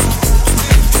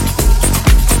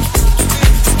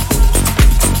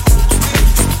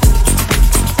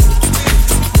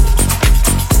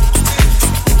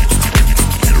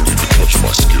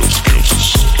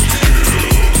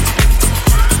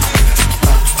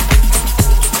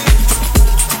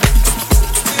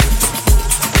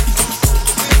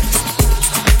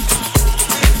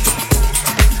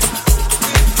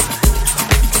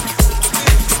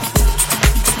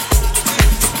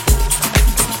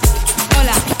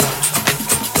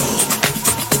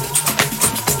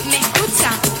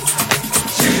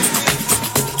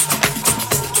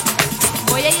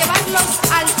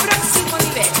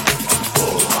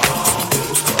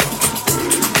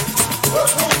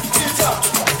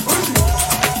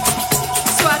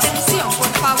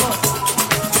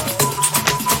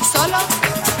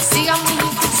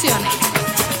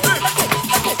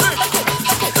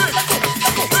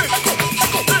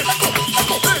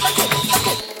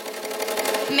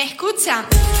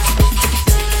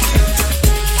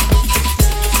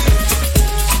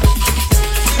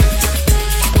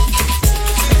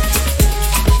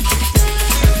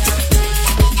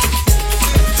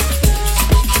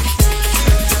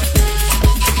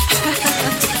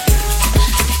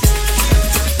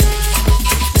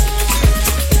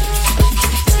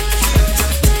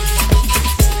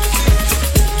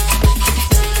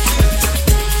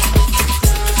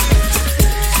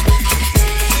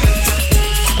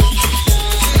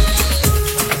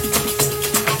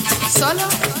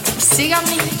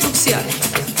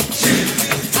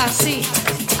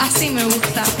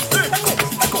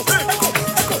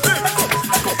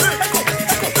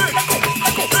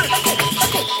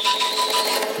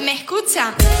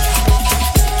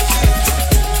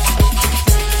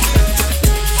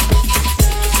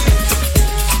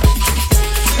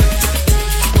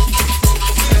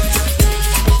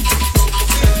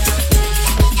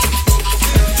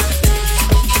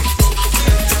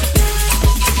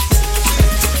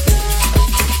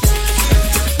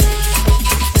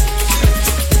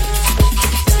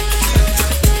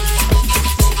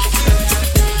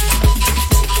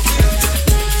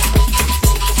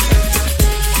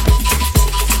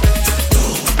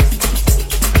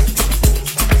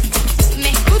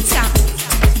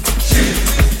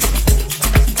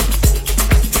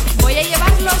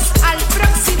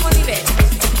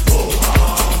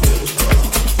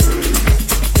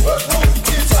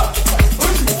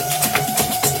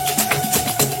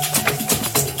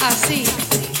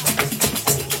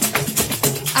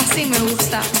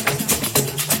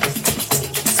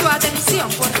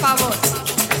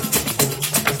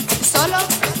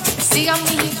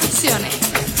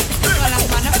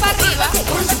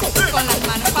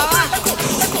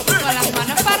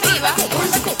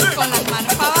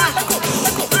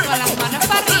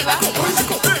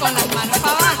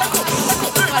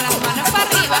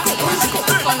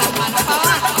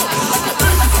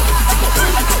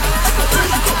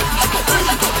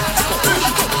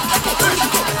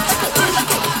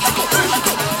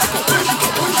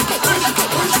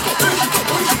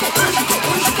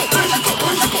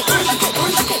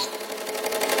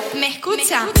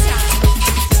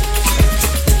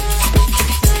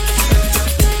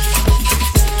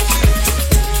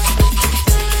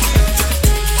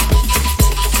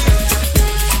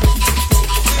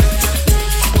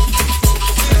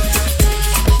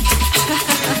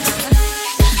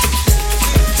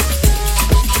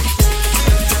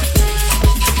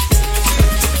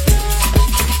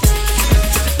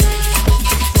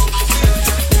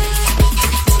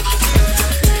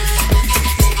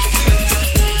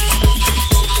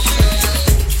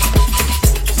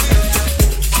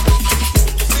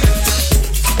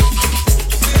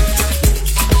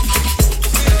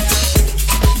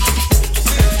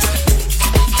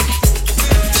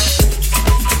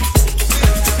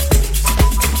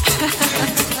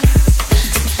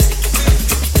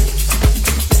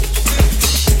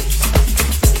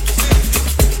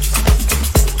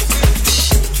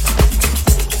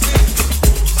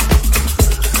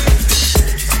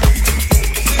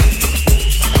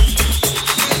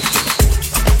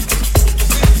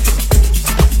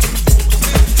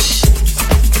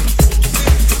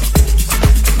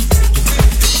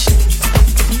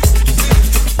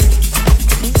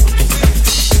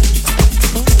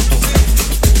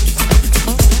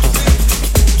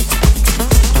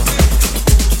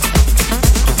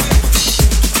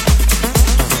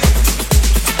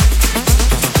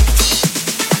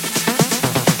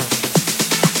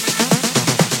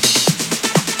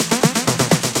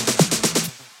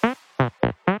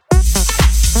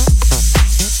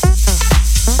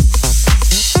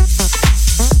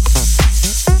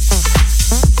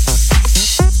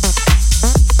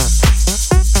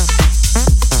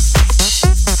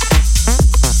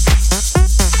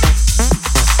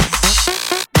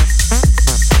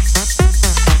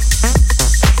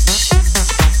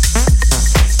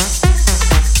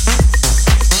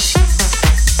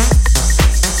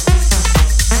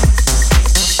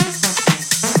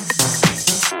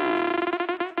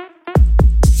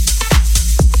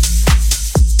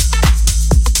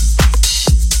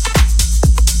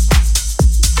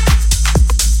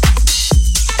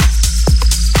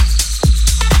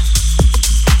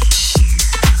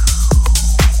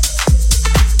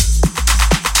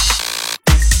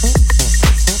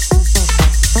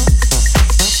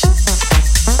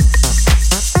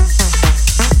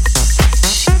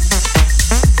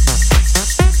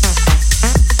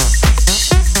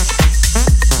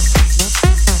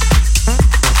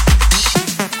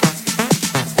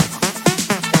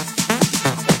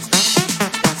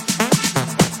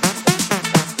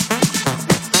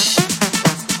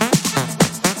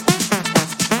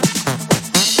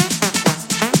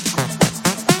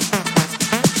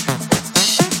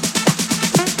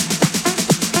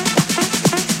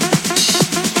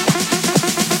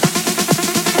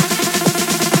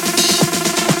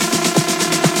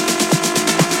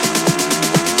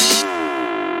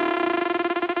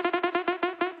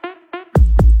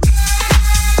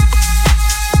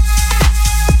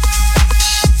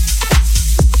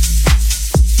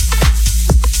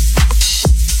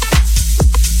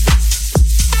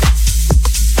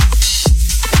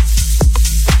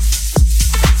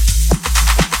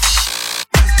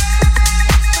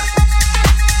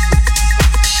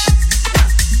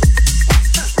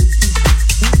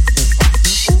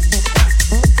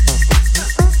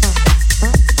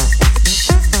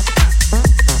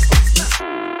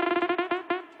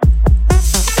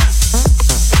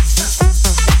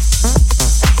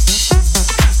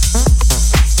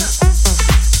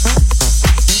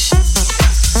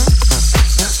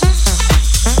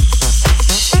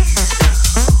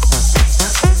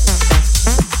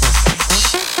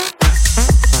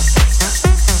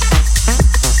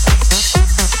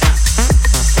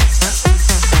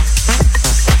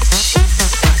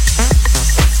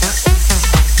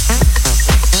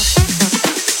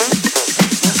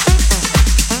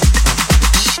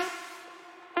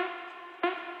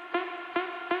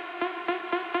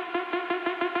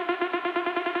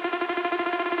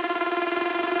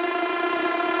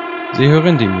 Sie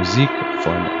hören die Musik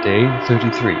von Day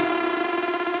 33.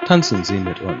 Tanzen Sie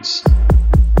mit uns.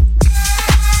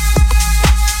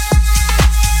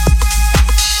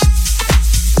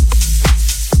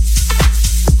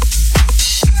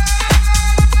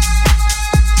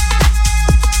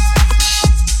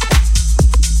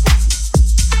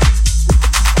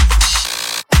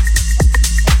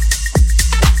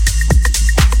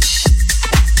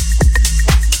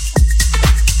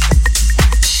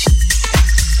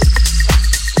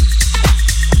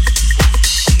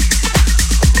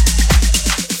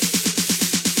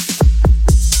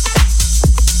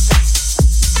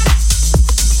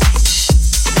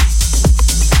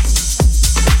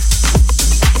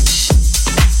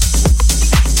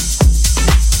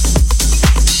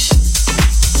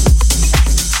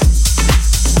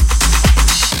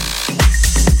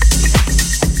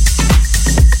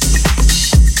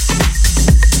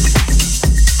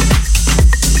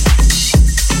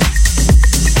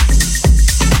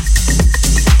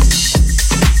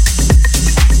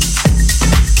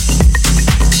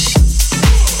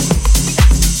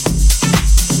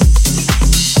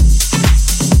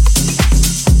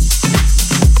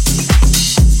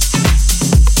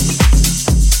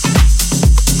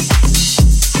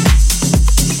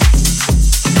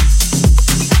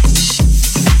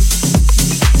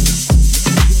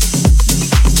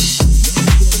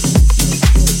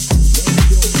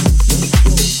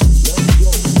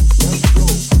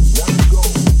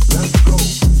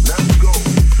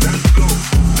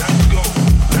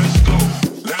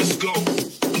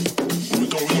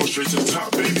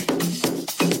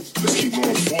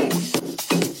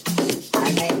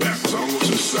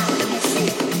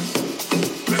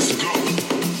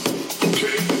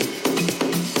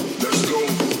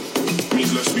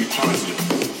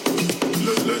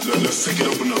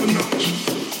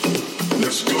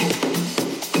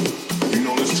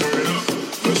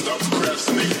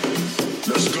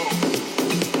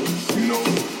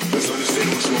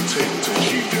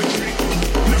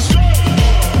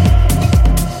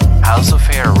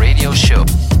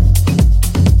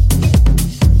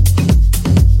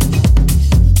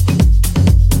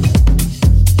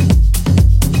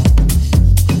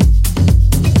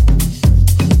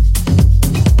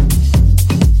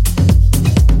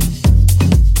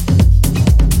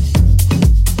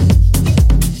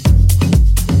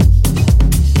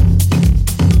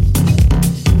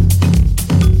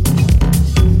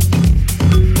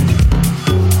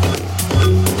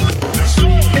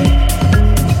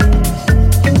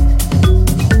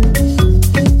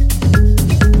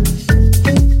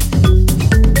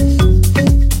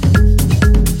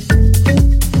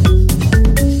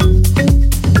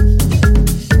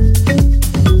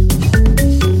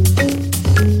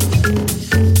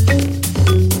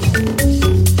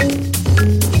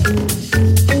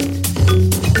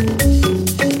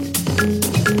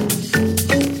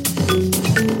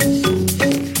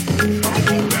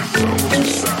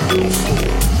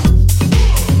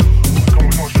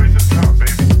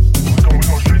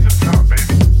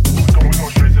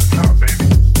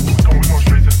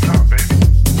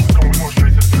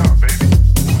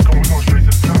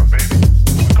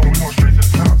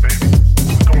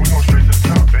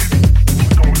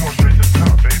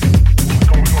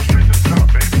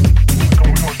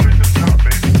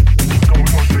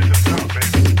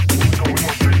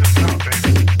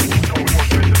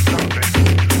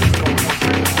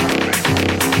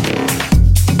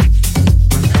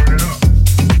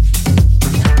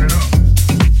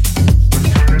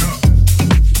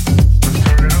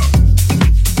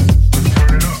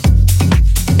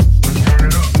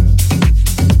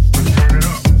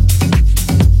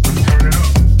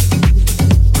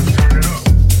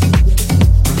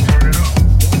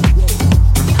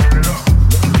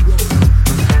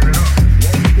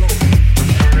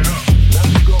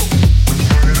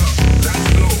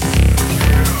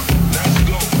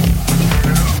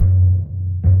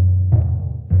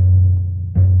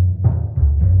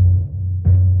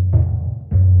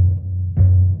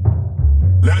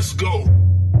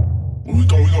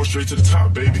 straight to the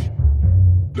top, baby.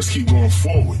 Let's keep going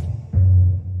forward.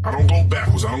 I don't go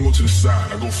backwards, I don't go to the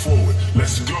side, I go forward.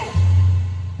 Let's go.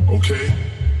 Okay?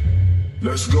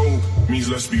 Let's go means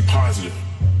let's be positive.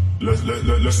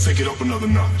 Let's take it up another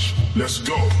notch. Let's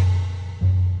go.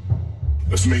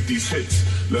 Let's make these hits.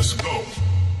 Let's go.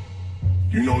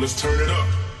 You know, let's turn it up.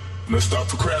 Let's stop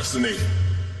procrastinating.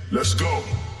 Let's go.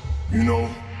 You know,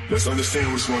 let's understand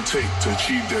what it's gonna take to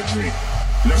achieve that dream.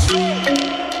 Let's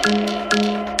go.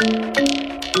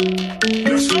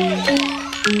 Let's go.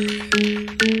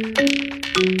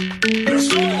 Let's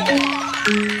go.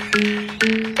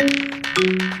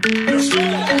 Let's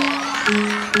go.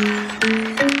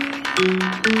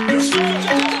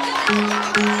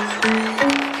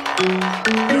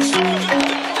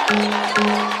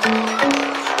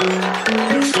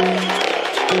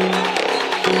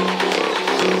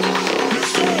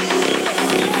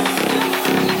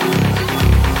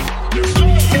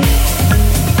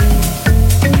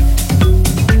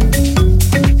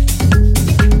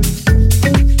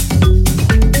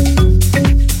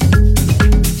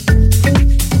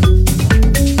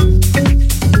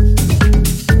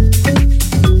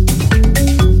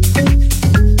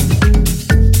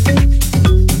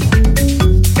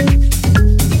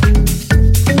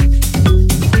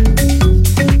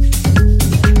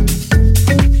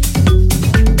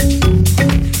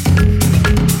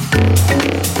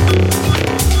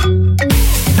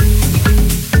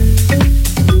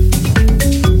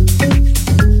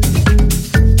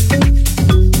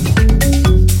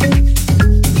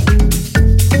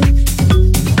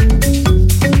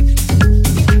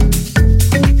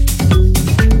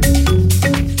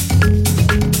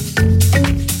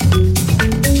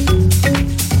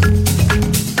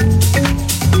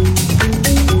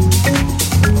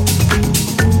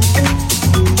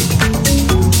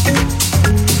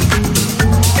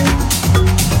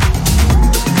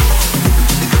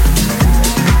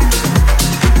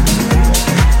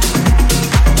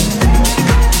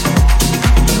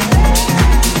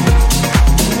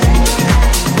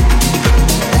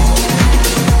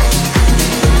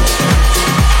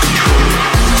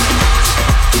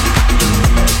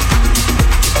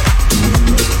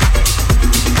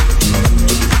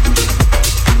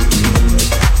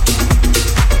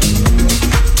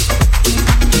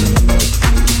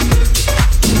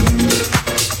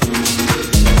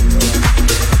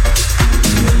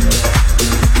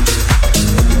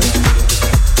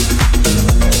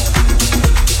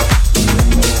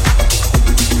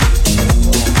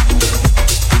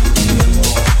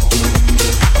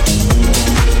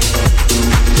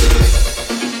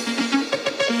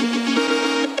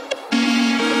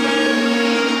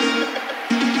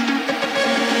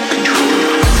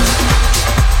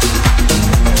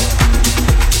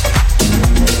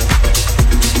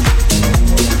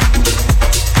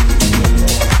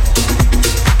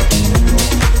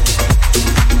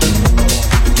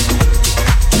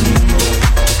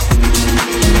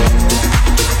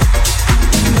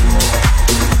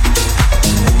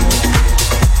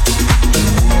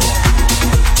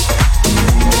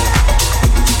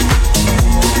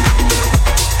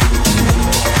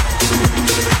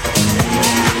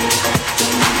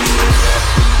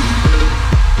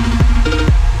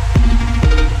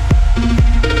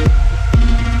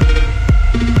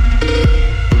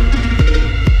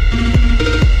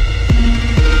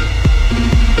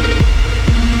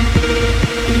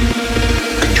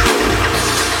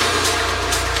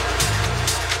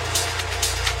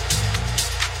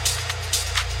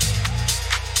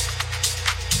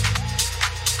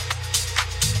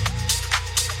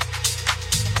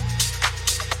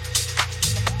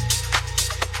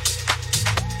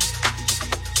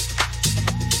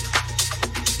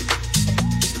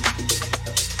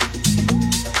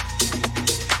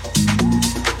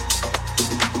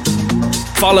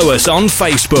 Follow us on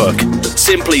Facebook.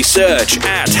 Simply search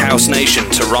at House Nation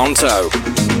Toronto.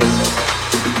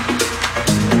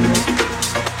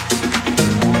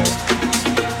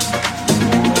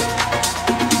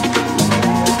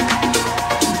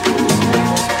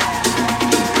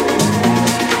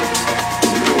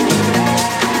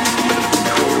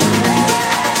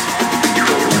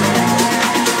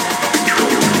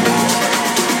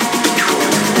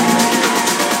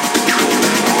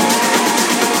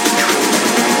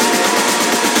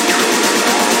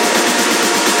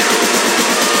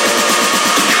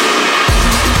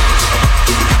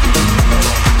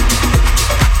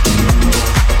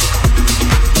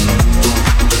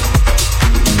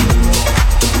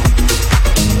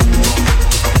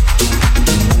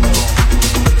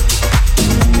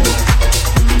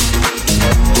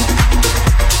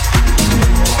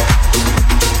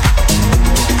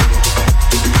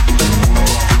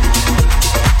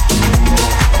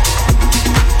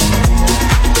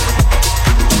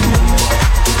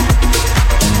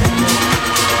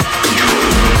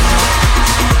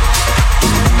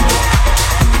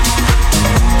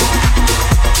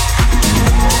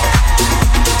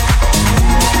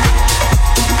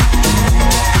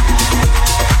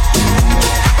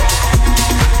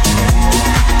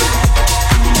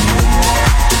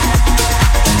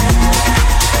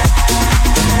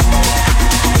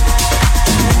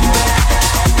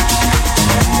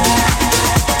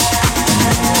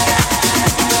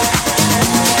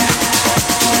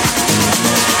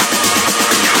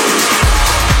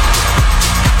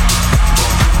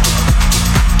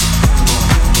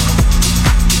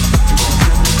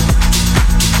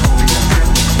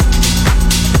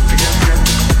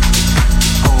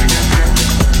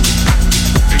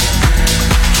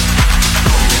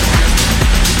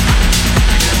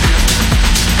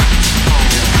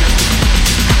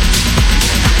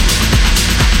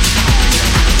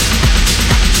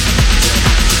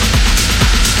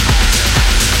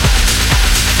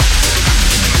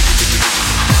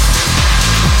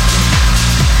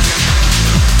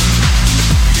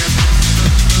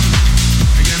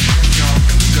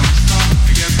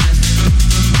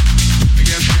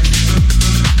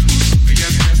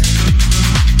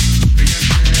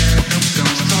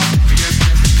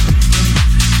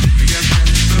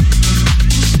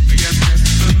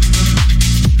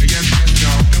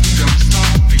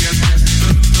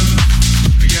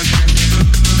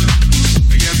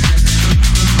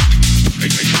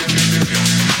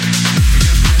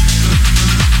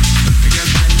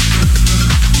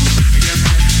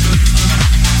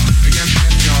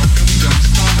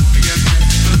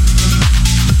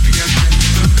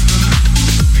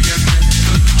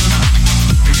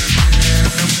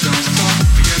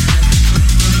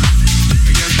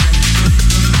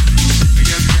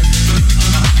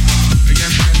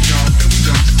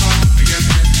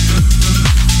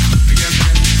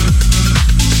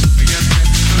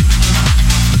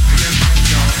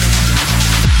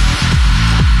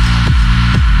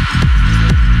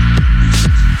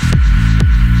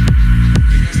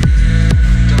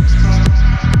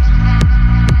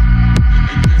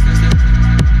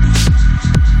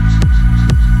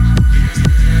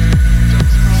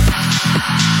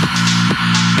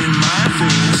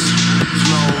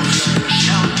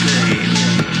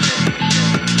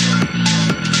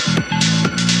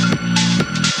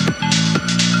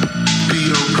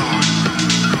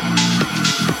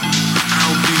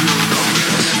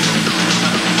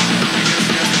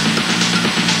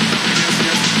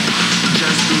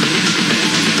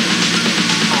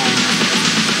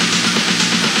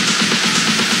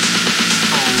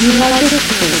 You are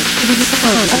listening to the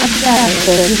sound of Day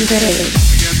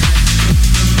 33.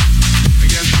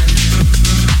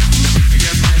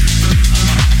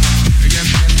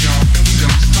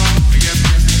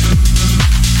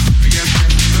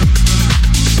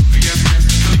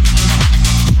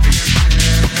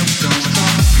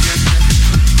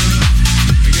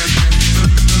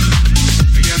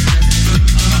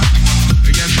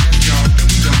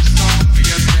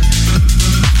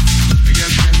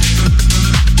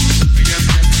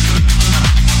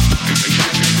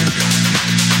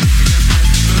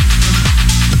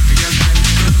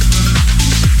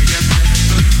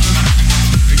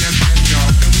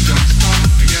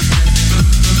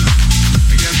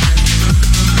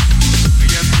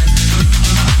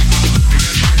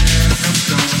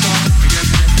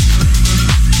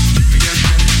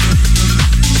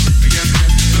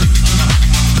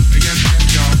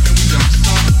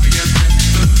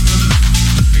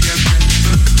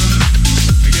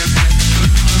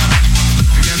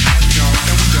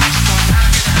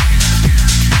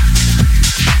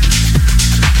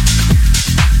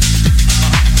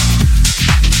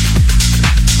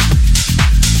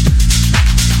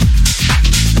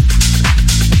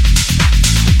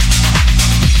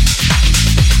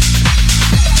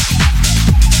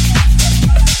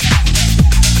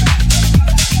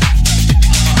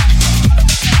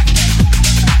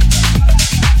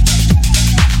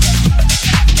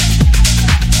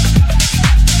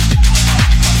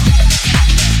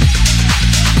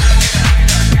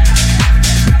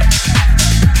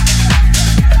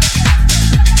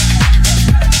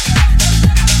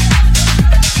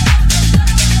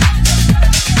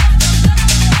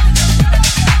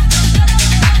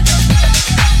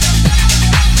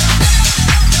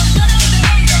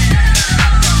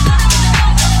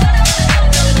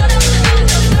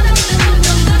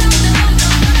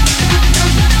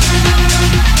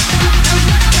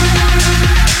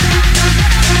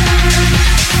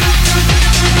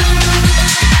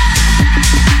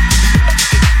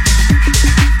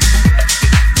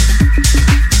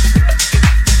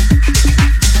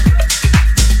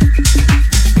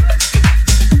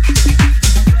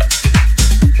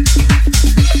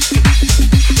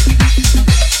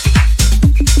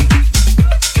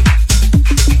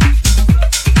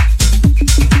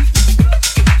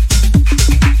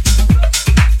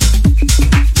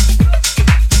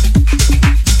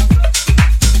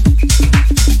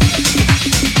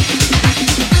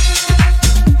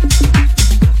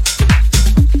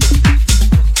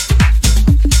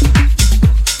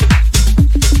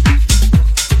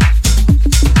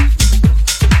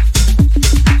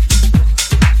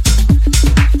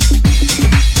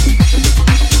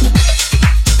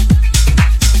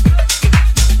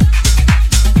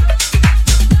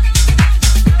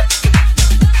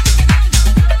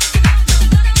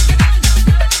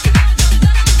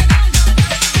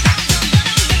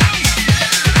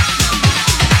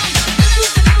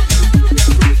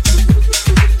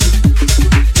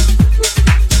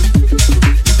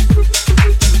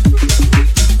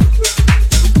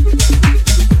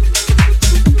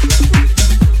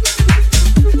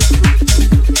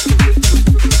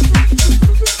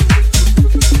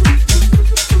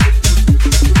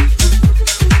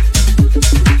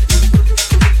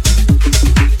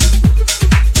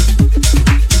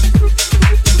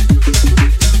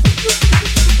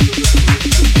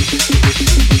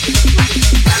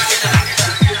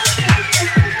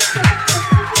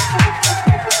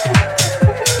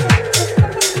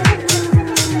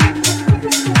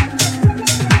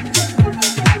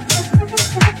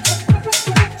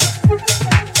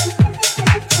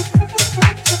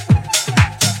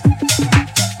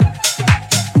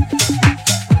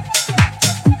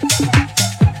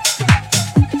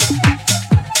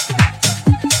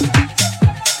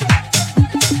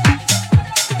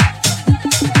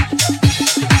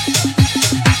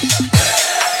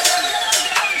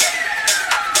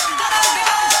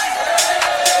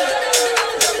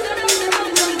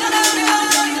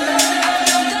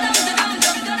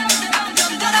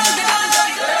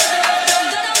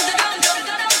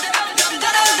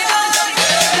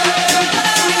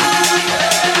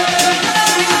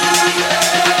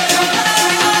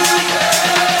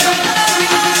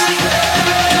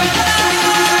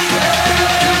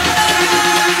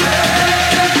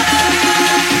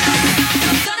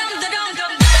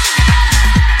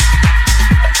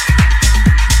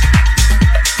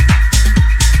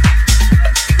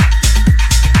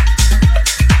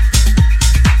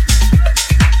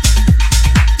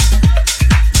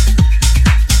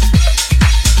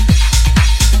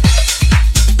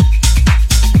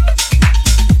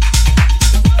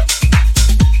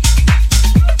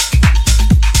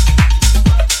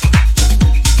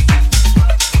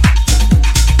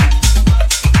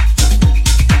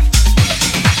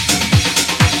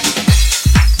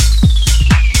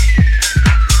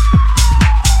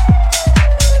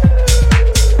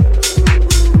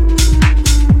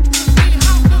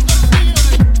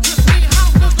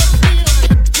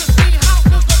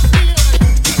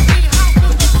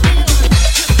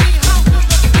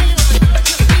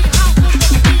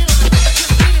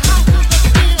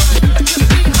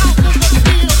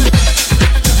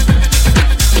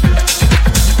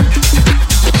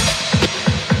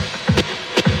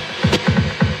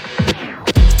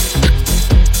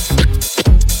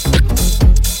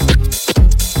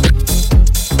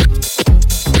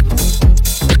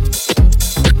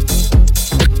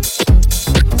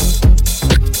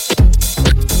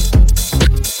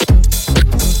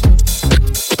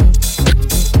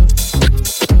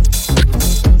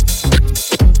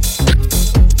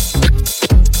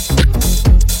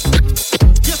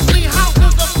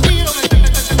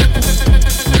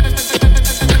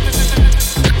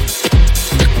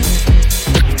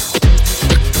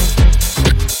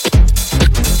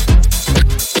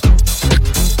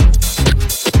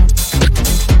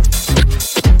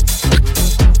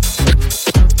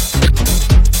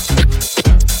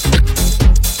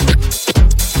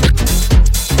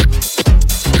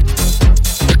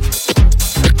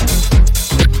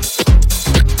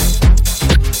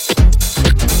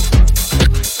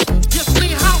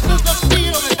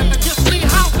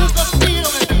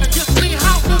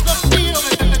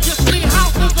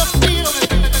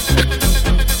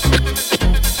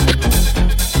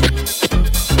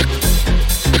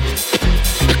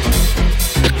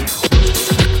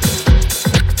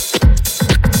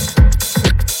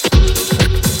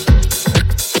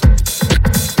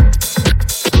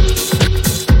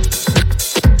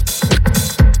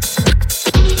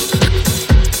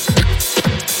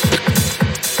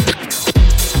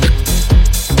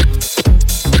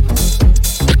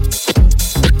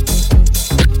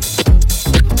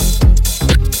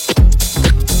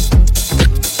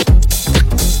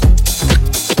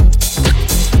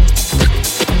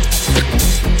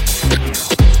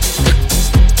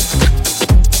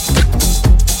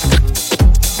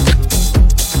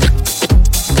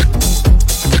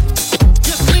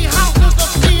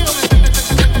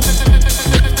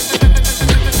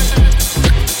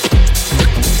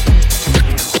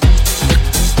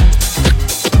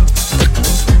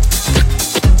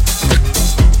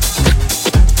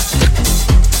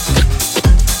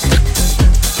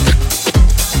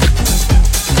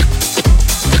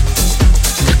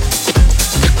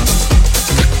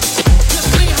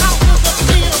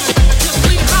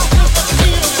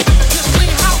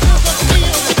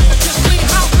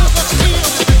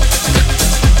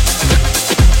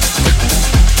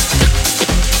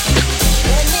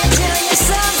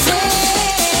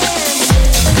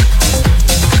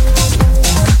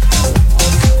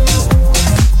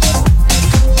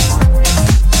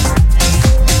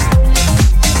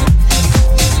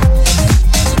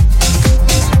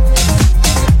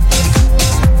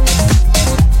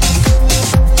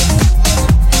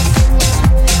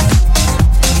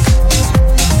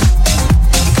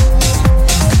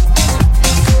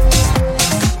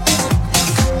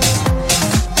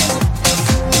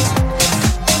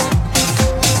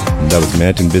 That was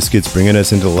Manton Biscuits bringing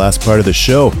us into the last part of the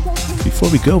show. Before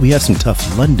we go, we have some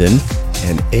Tough London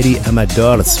and Eddie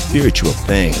Amador's Spiritual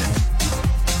Thing.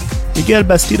 Miguel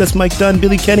Bastidas, Mike Dunn,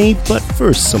 Billy Kenny, but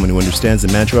first, someone who understands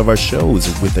the mantra of our shows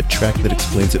with a track that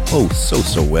explains it oh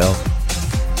so well.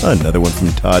 Another one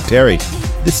from Todd Terry,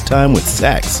 this time with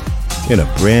sax, in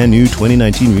a brand new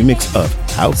 2019 remix of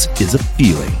House is a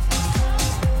Feeling.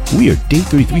 We are Day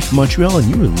 33 from Montreal,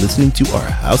 and you are listening to our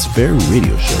House Fair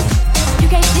radio show. You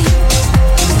guys see?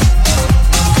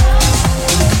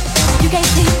 You guys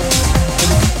see?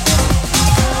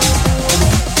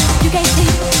 You guys see?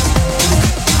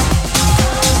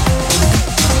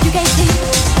 You guys see? You guys see?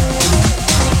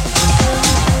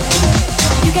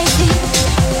 You guys see? You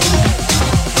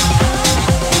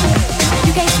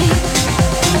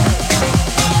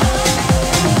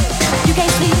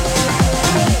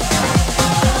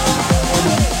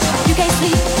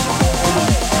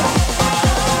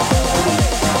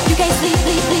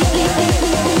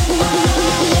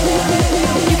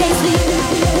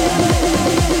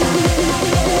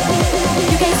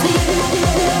guys see? You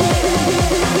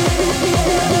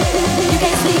guys see? You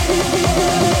guys see?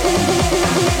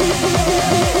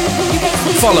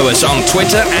 Follow us on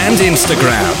Twitter and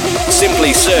Instagram.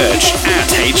 Simply search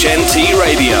 @HNT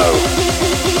Radio.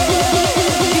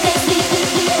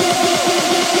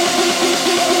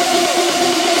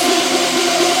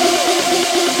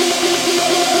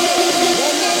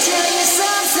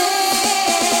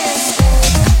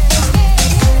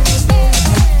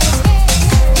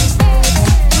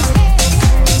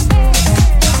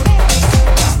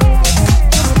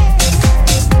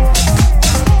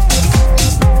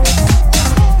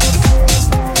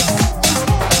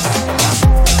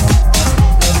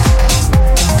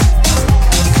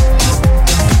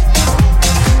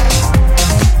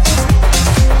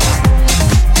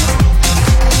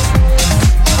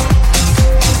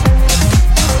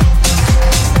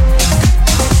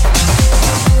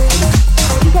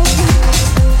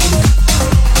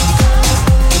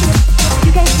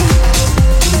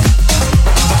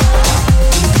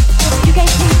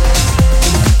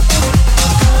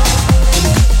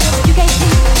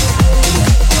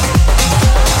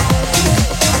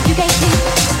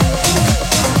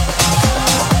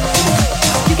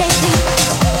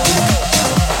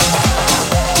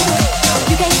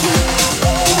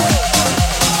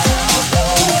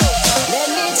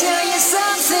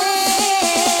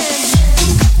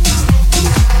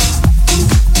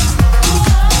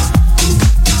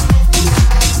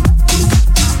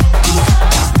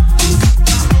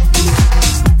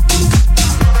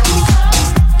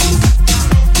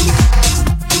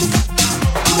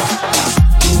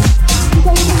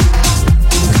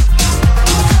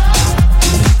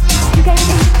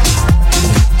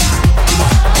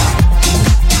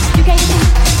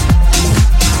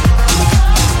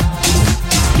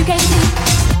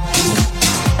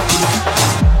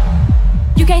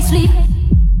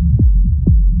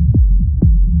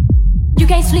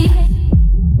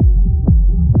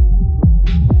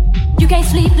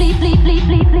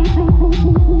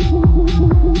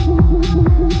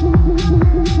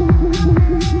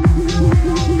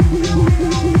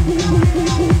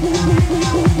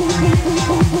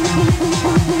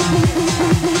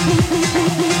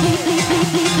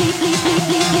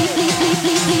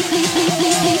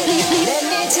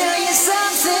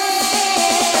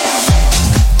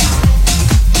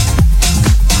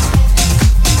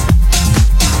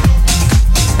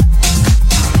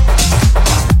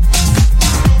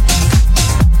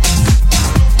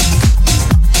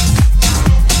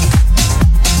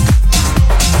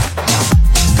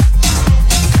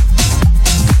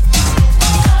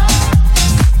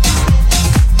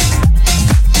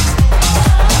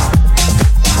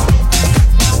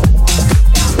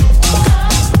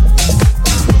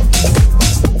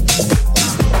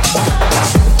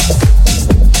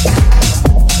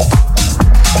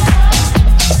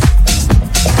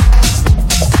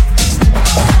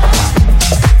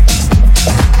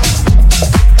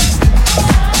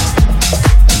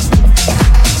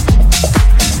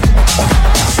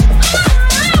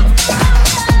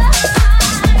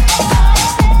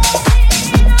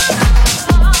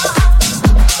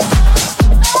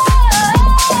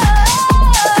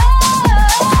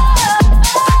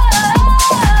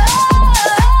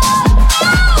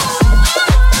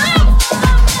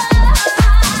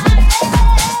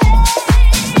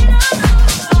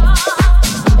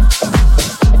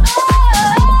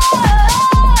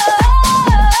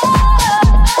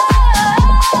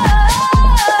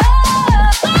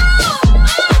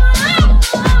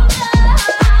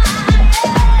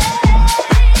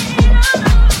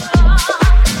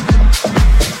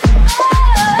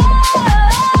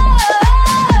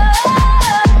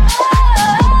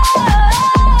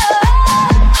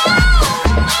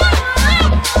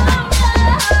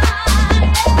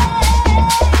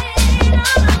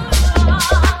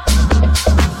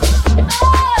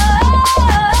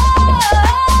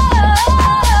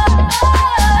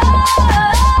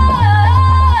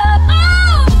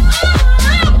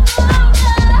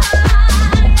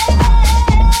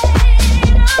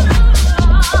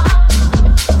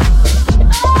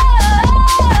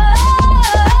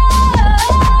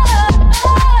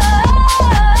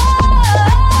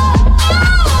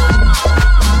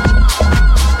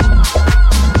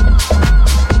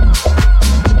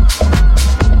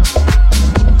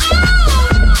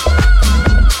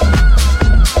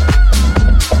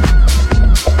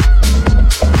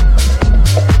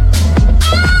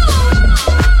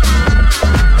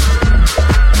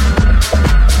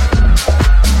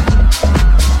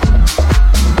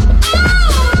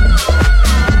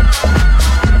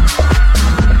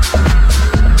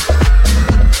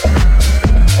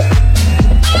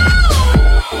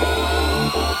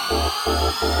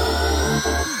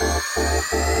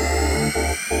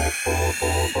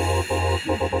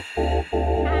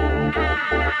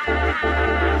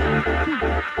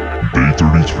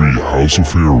 33 House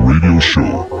Affair Radio Show.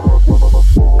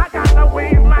 I gotta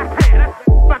wave my hand.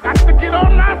 I got to get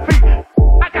on my feet.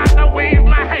 I gotta wave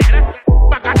my hand.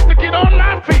 I got to get on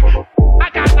my feet. I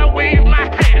gotta wave my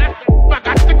hand. I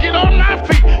got to get on my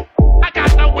feet. I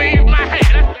gotta wave my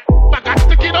hand. I got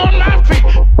to get on my feet.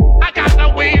 I gotta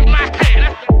wave my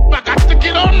hand. I got to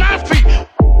get on my feet.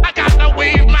 I gotta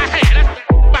wave my hand.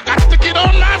 I got to get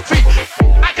on my feet.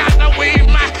 I gotta wave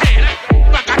my hand.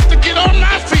 I got to get on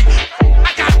my feet.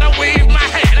 I gotta wave my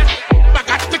hand. I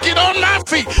got to get on my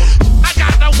feet. I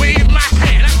gotta wave my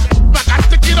hand. I got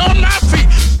to get on my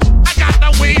feet. I gotta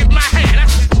wave my hand. I got to get on my feet. I gotta wave my hand.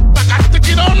 I got to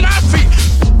get on my feet.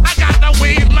 I gotta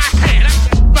wave my hand.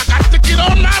 I got to get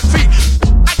on my feet.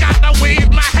 I gotta wave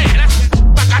my hand.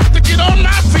 I got to get on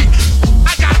my feet.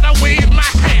 I gotta wave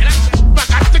my hand.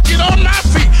 I got to get on my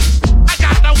feet. I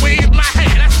gotta wave my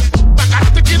hand. I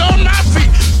got to get on my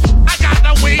feet. I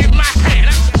gotta wave my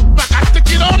hand. I got to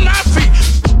get on my feet. I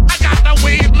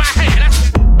gotta wave my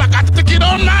hand. I got to get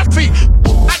on my feet.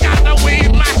 I gotta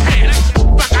wave my hand.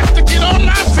 I got to get on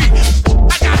my feet.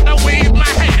 I gotta wave my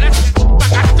hand.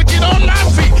 I got to get on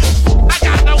my feet. I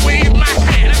gotta wave my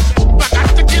hand. I got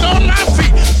to get on my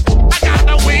feet. I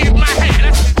gotta wave my hand.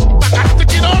 I got to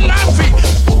get on my feet.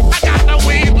 I gotta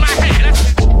wave my hand. I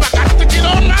got to get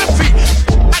on my feet.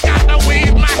 I gotta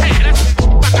wave my hand.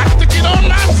 I got to get on my feet. I gotta wave my hand. I got to get on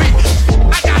my feet.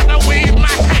 I gotta wave my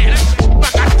hand. I got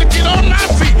to get on my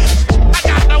feet. I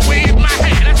gotta wave my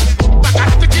hand. I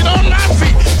got to get on my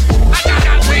feet. I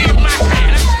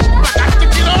gotta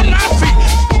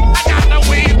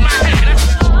wave my hand. I got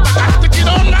to get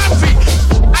on my feet.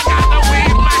 I gotta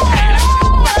wave my hand.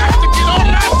 I got to get on my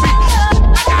feet.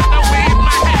 I gotta wave my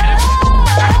hand. I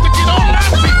got to get on my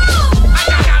feet. I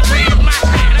gotta wave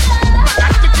my hand. I got to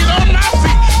get on my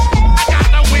feet. I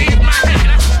gotta wave my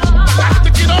hand. I got to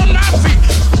get on my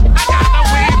feet.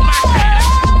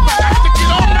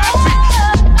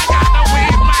 I gotta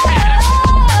wave my hand.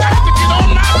 I got to get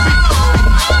on my feet.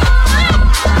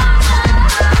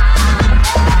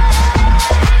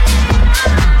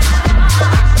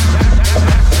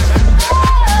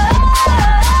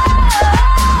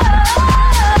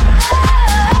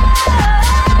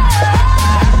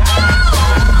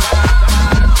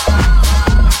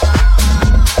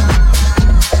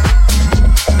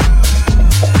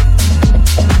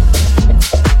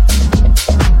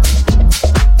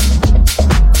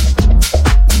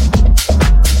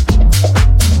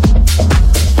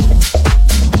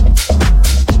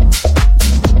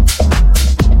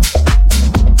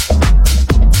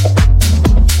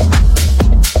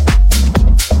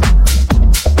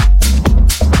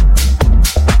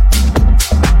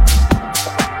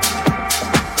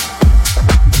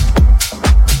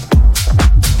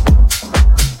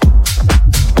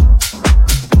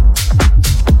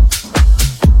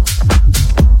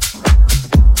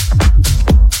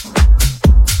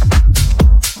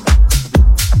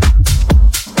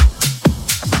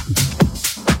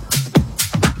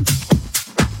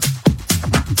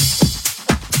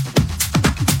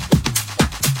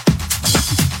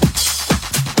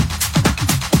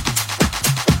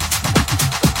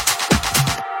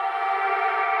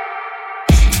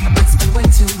 It's been way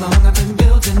too long, I've been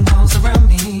building walls around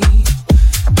me.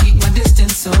 Keep my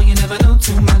distance so you never know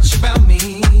too much about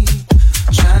me.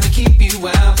 Trying to keep you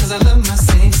out cause I love my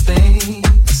safe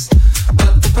space.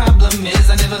 But the problem is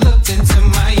I never looked into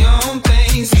my own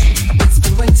face. It's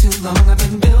been way too long, I've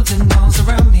been building walls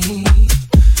around me.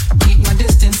 Keep my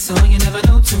distance so you never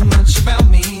know too much about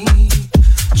me.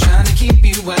 Trying to keep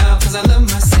you out cause I love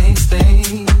my safe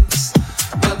space.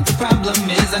 But the problem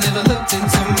is I never looked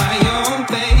into my own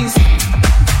face.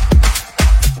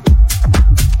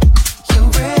 You're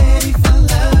ready for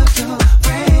love, you're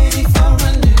ready for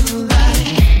a new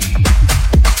life.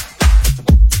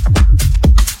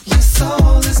 Your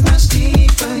soul is much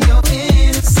deeper, your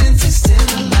innocence is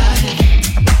still alive.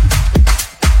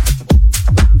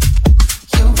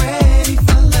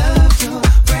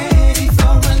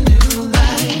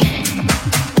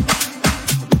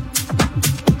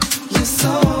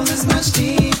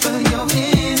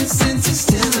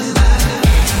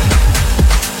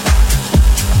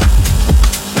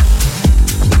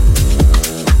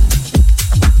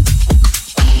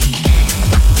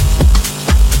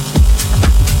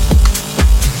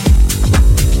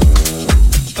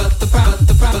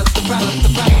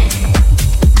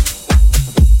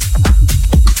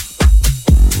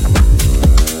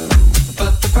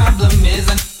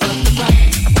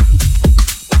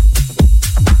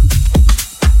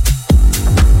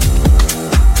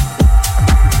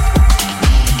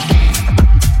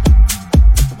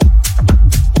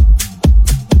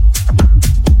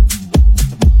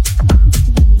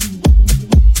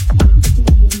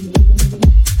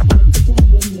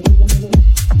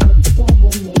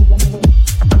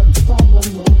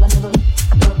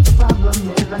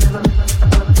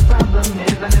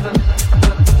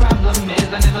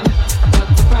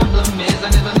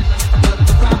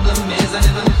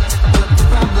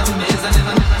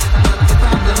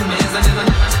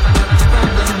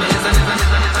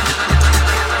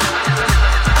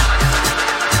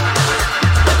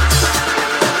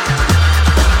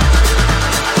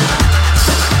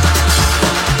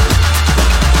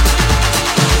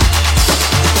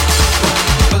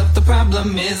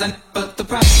 but the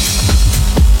problem.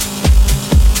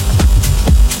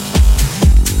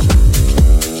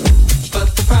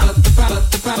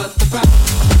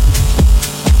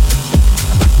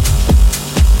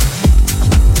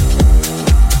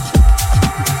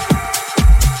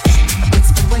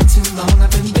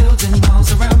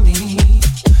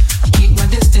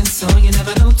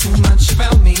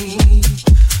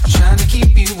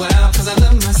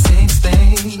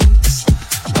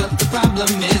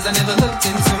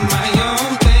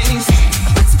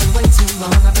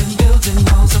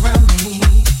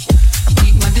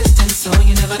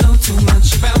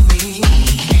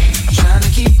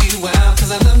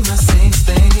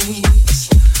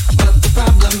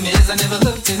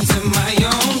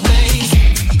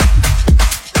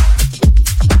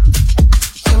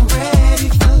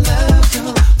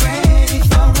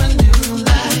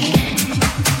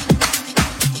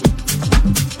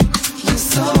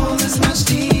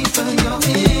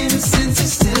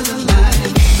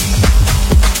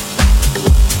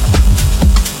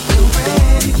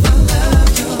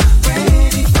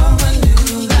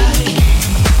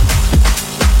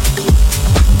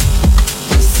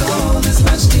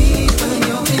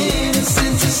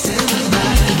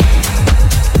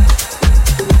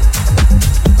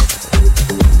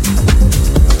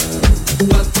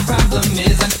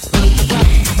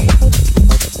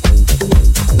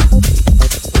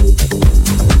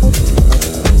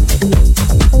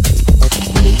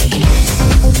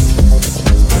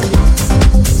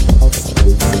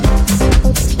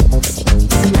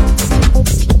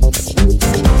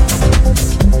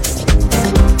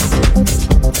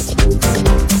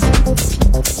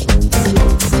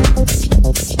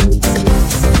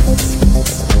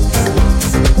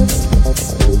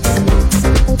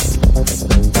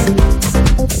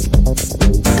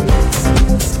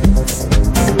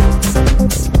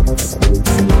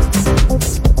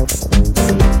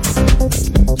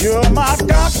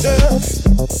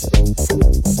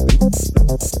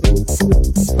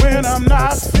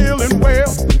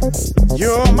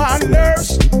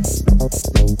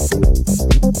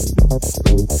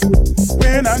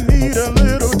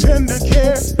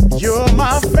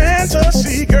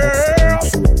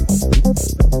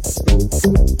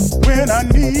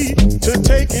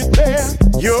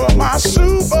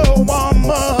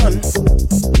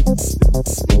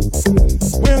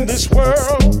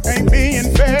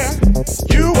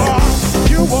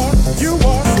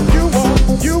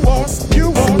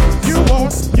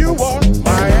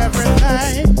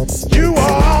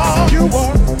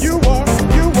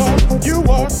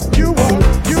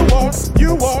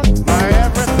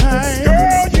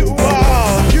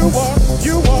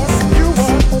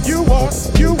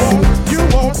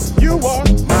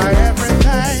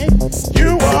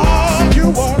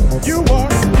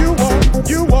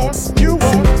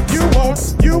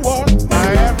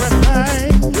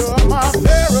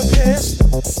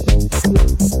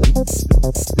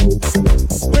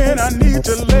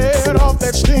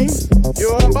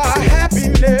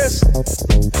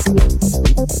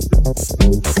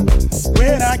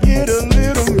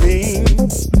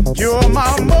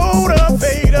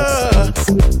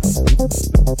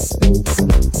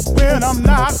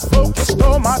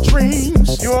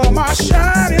 You are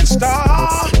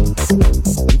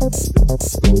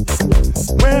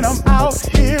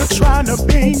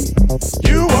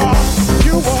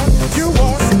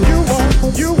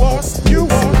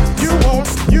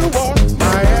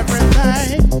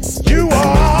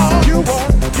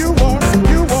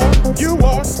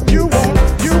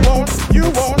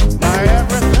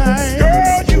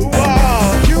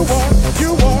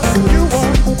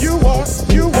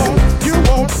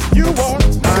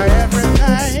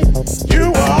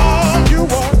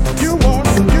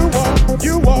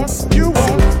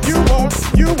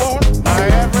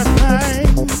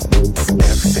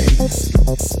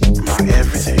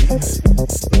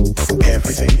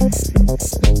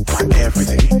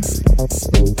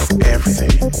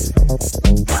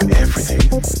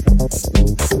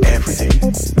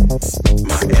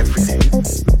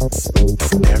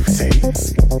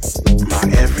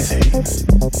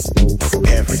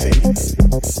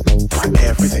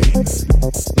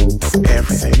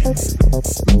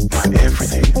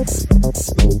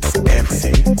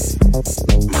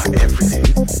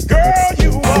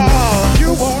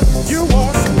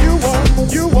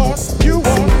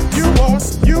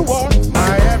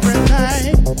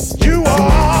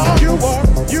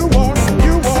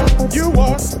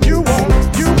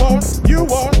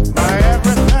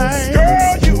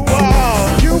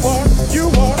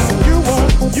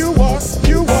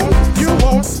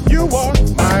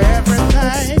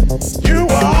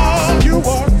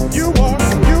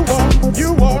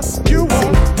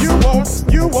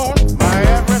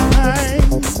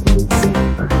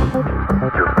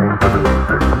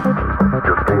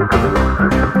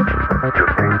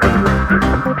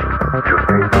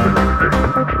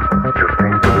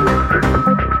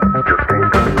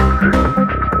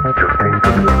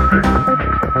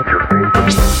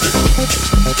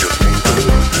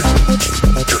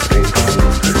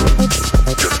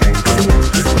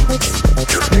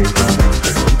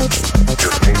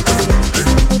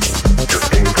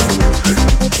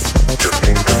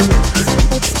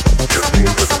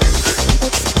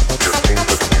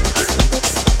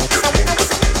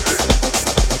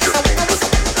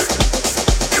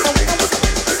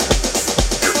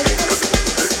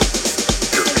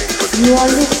You are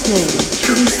listening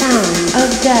to the sound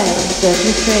of Day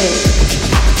 33.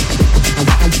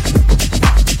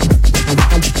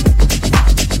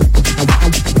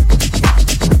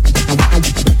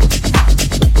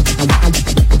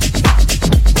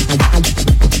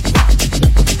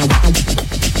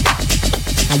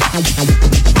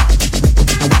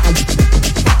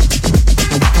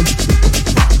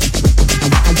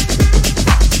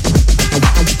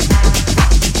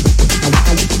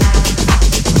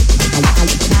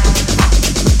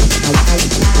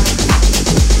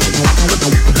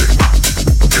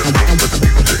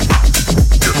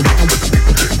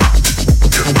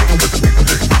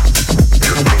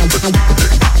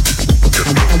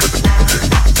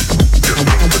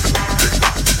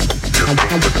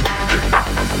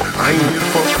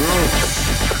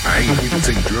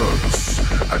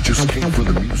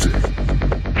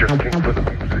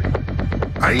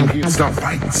 Stop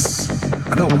fights.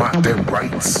 I don't mind them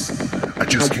rights. I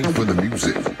just came for the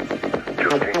music.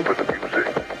 Just came for the music.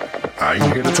 I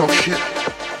ain't here to talk shit.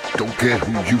 Don't care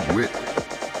who you with.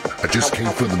 I just came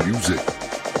for the music.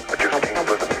 I just came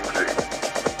for the music.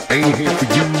 Ain't here for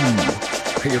you.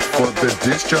 Here for the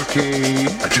disc jockey.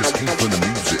 I just came for the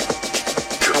music.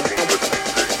 Just came for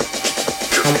the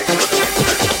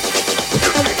music.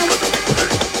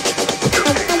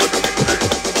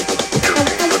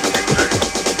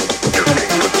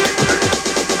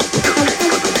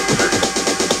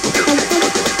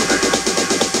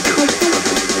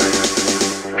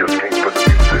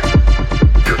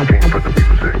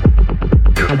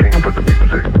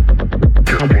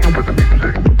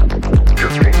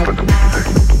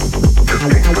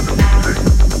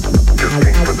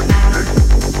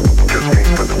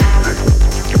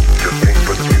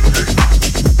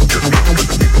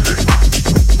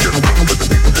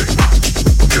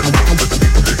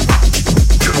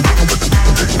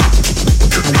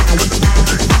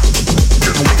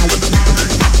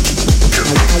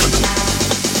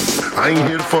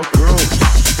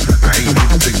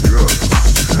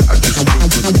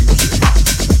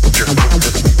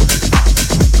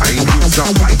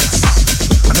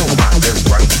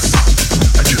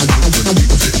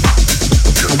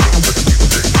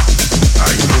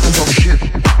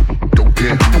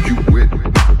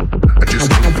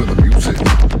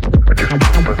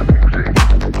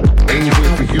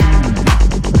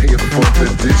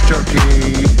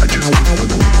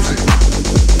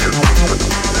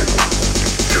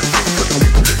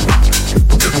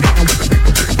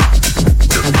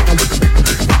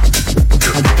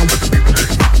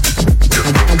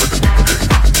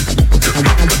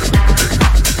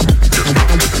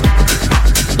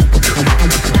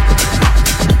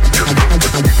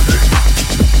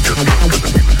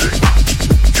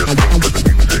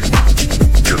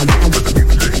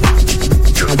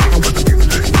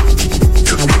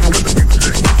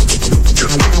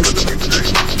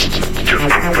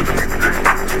 Just came for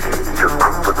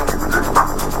the music.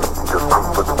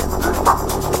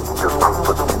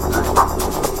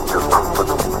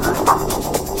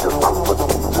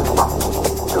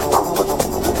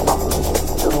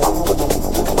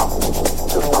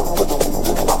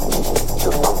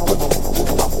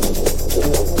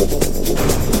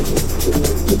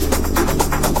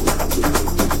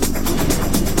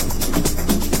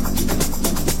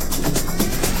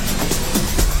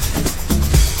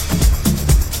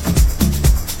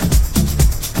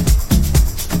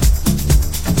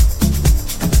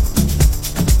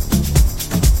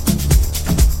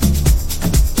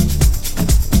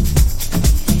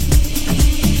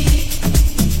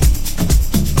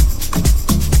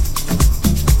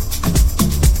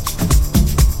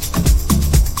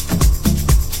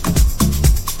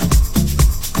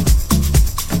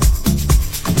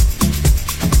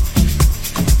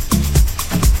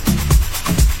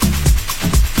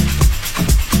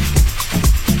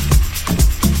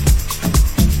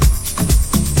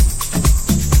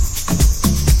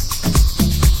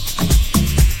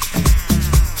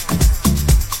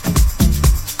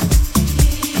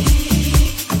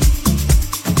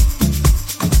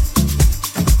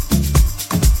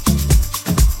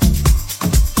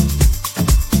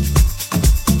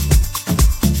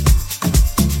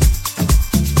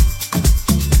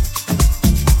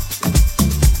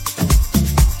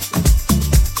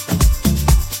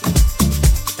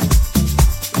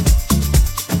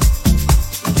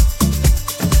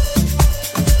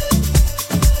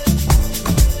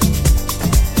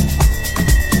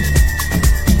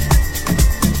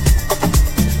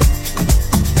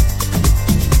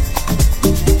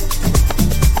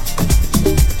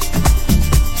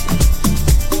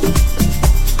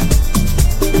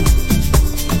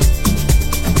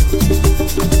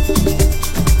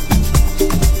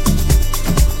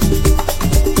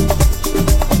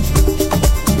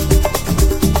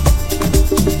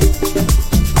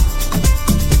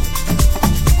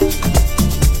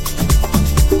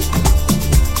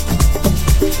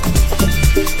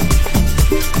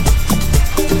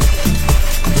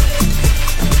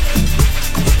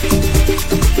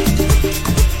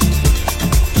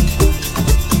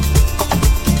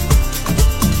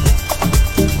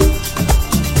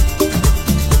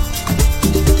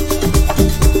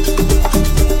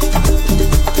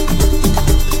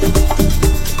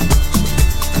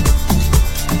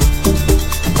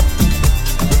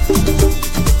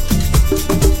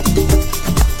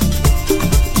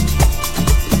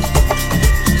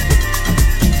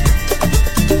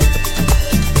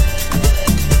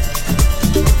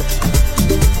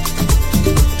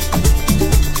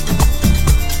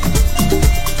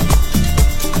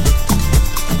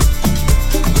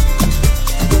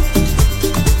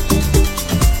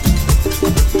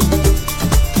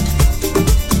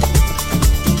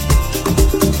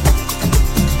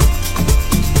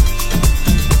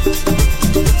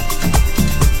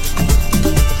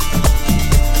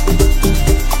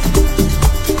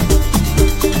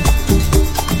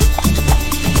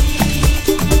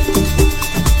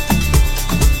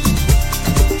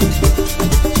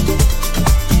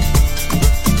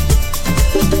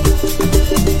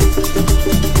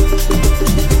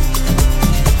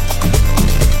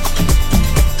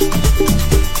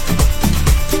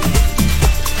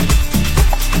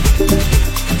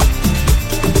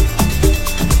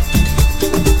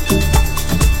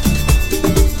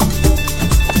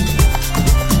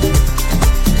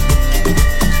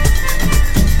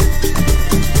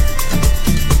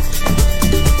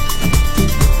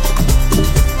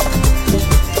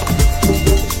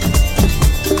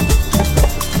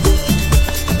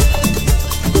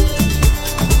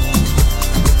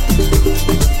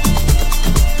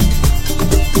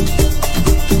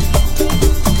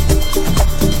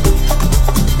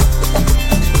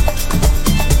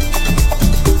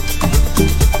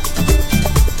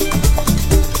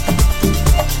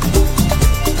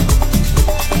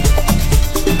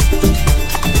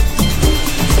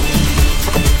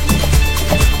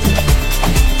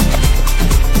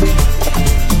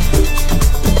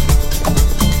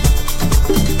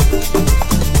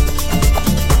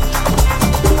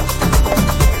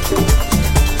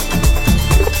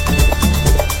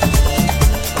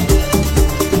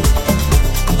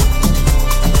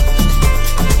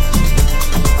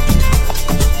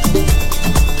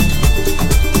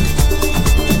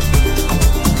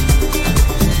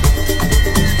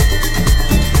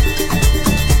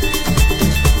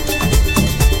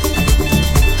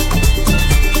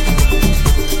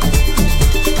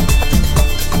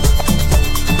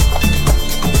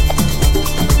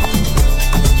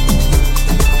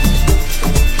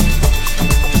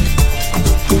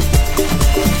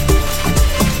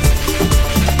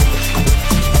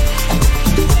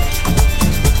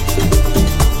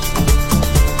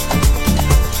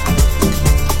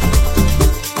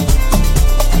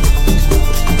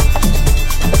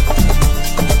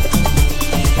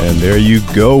 There you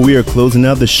go. We are closing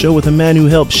out the show with a man who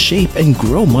helped shape and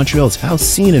grow Montreal's house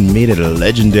scene and made it a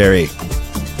legendary.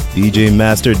 DJ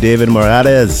Master David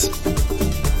Morales.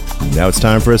 Now it's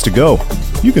time for us to go.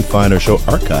 You can find our show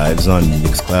archives on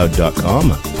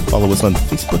Mixcloud.com. Follow us on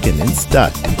Facebook and Insta,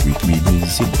 Day33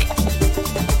 Music.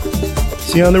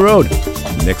 See you on the road.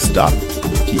 Next stop,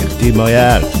 Fierté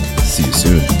Montréal. See you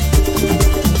soon.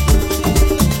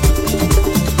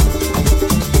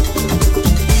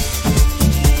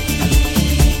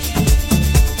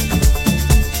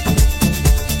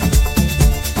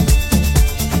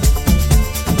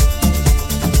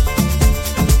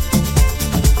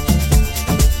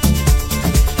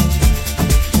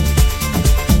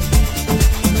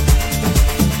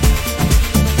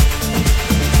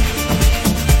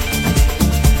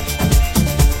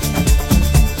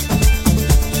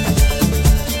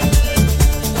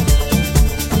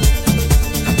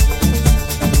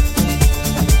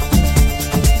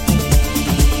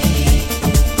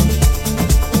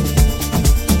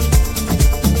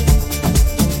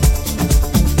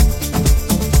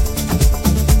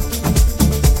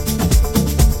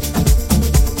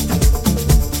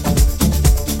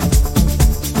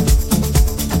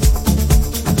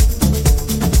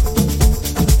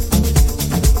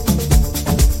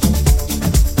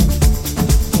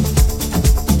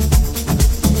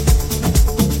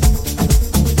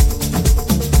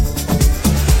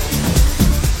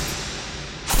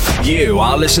 You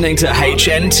are listening to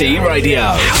HNT Radio.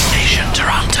 House Nation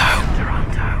Toronto.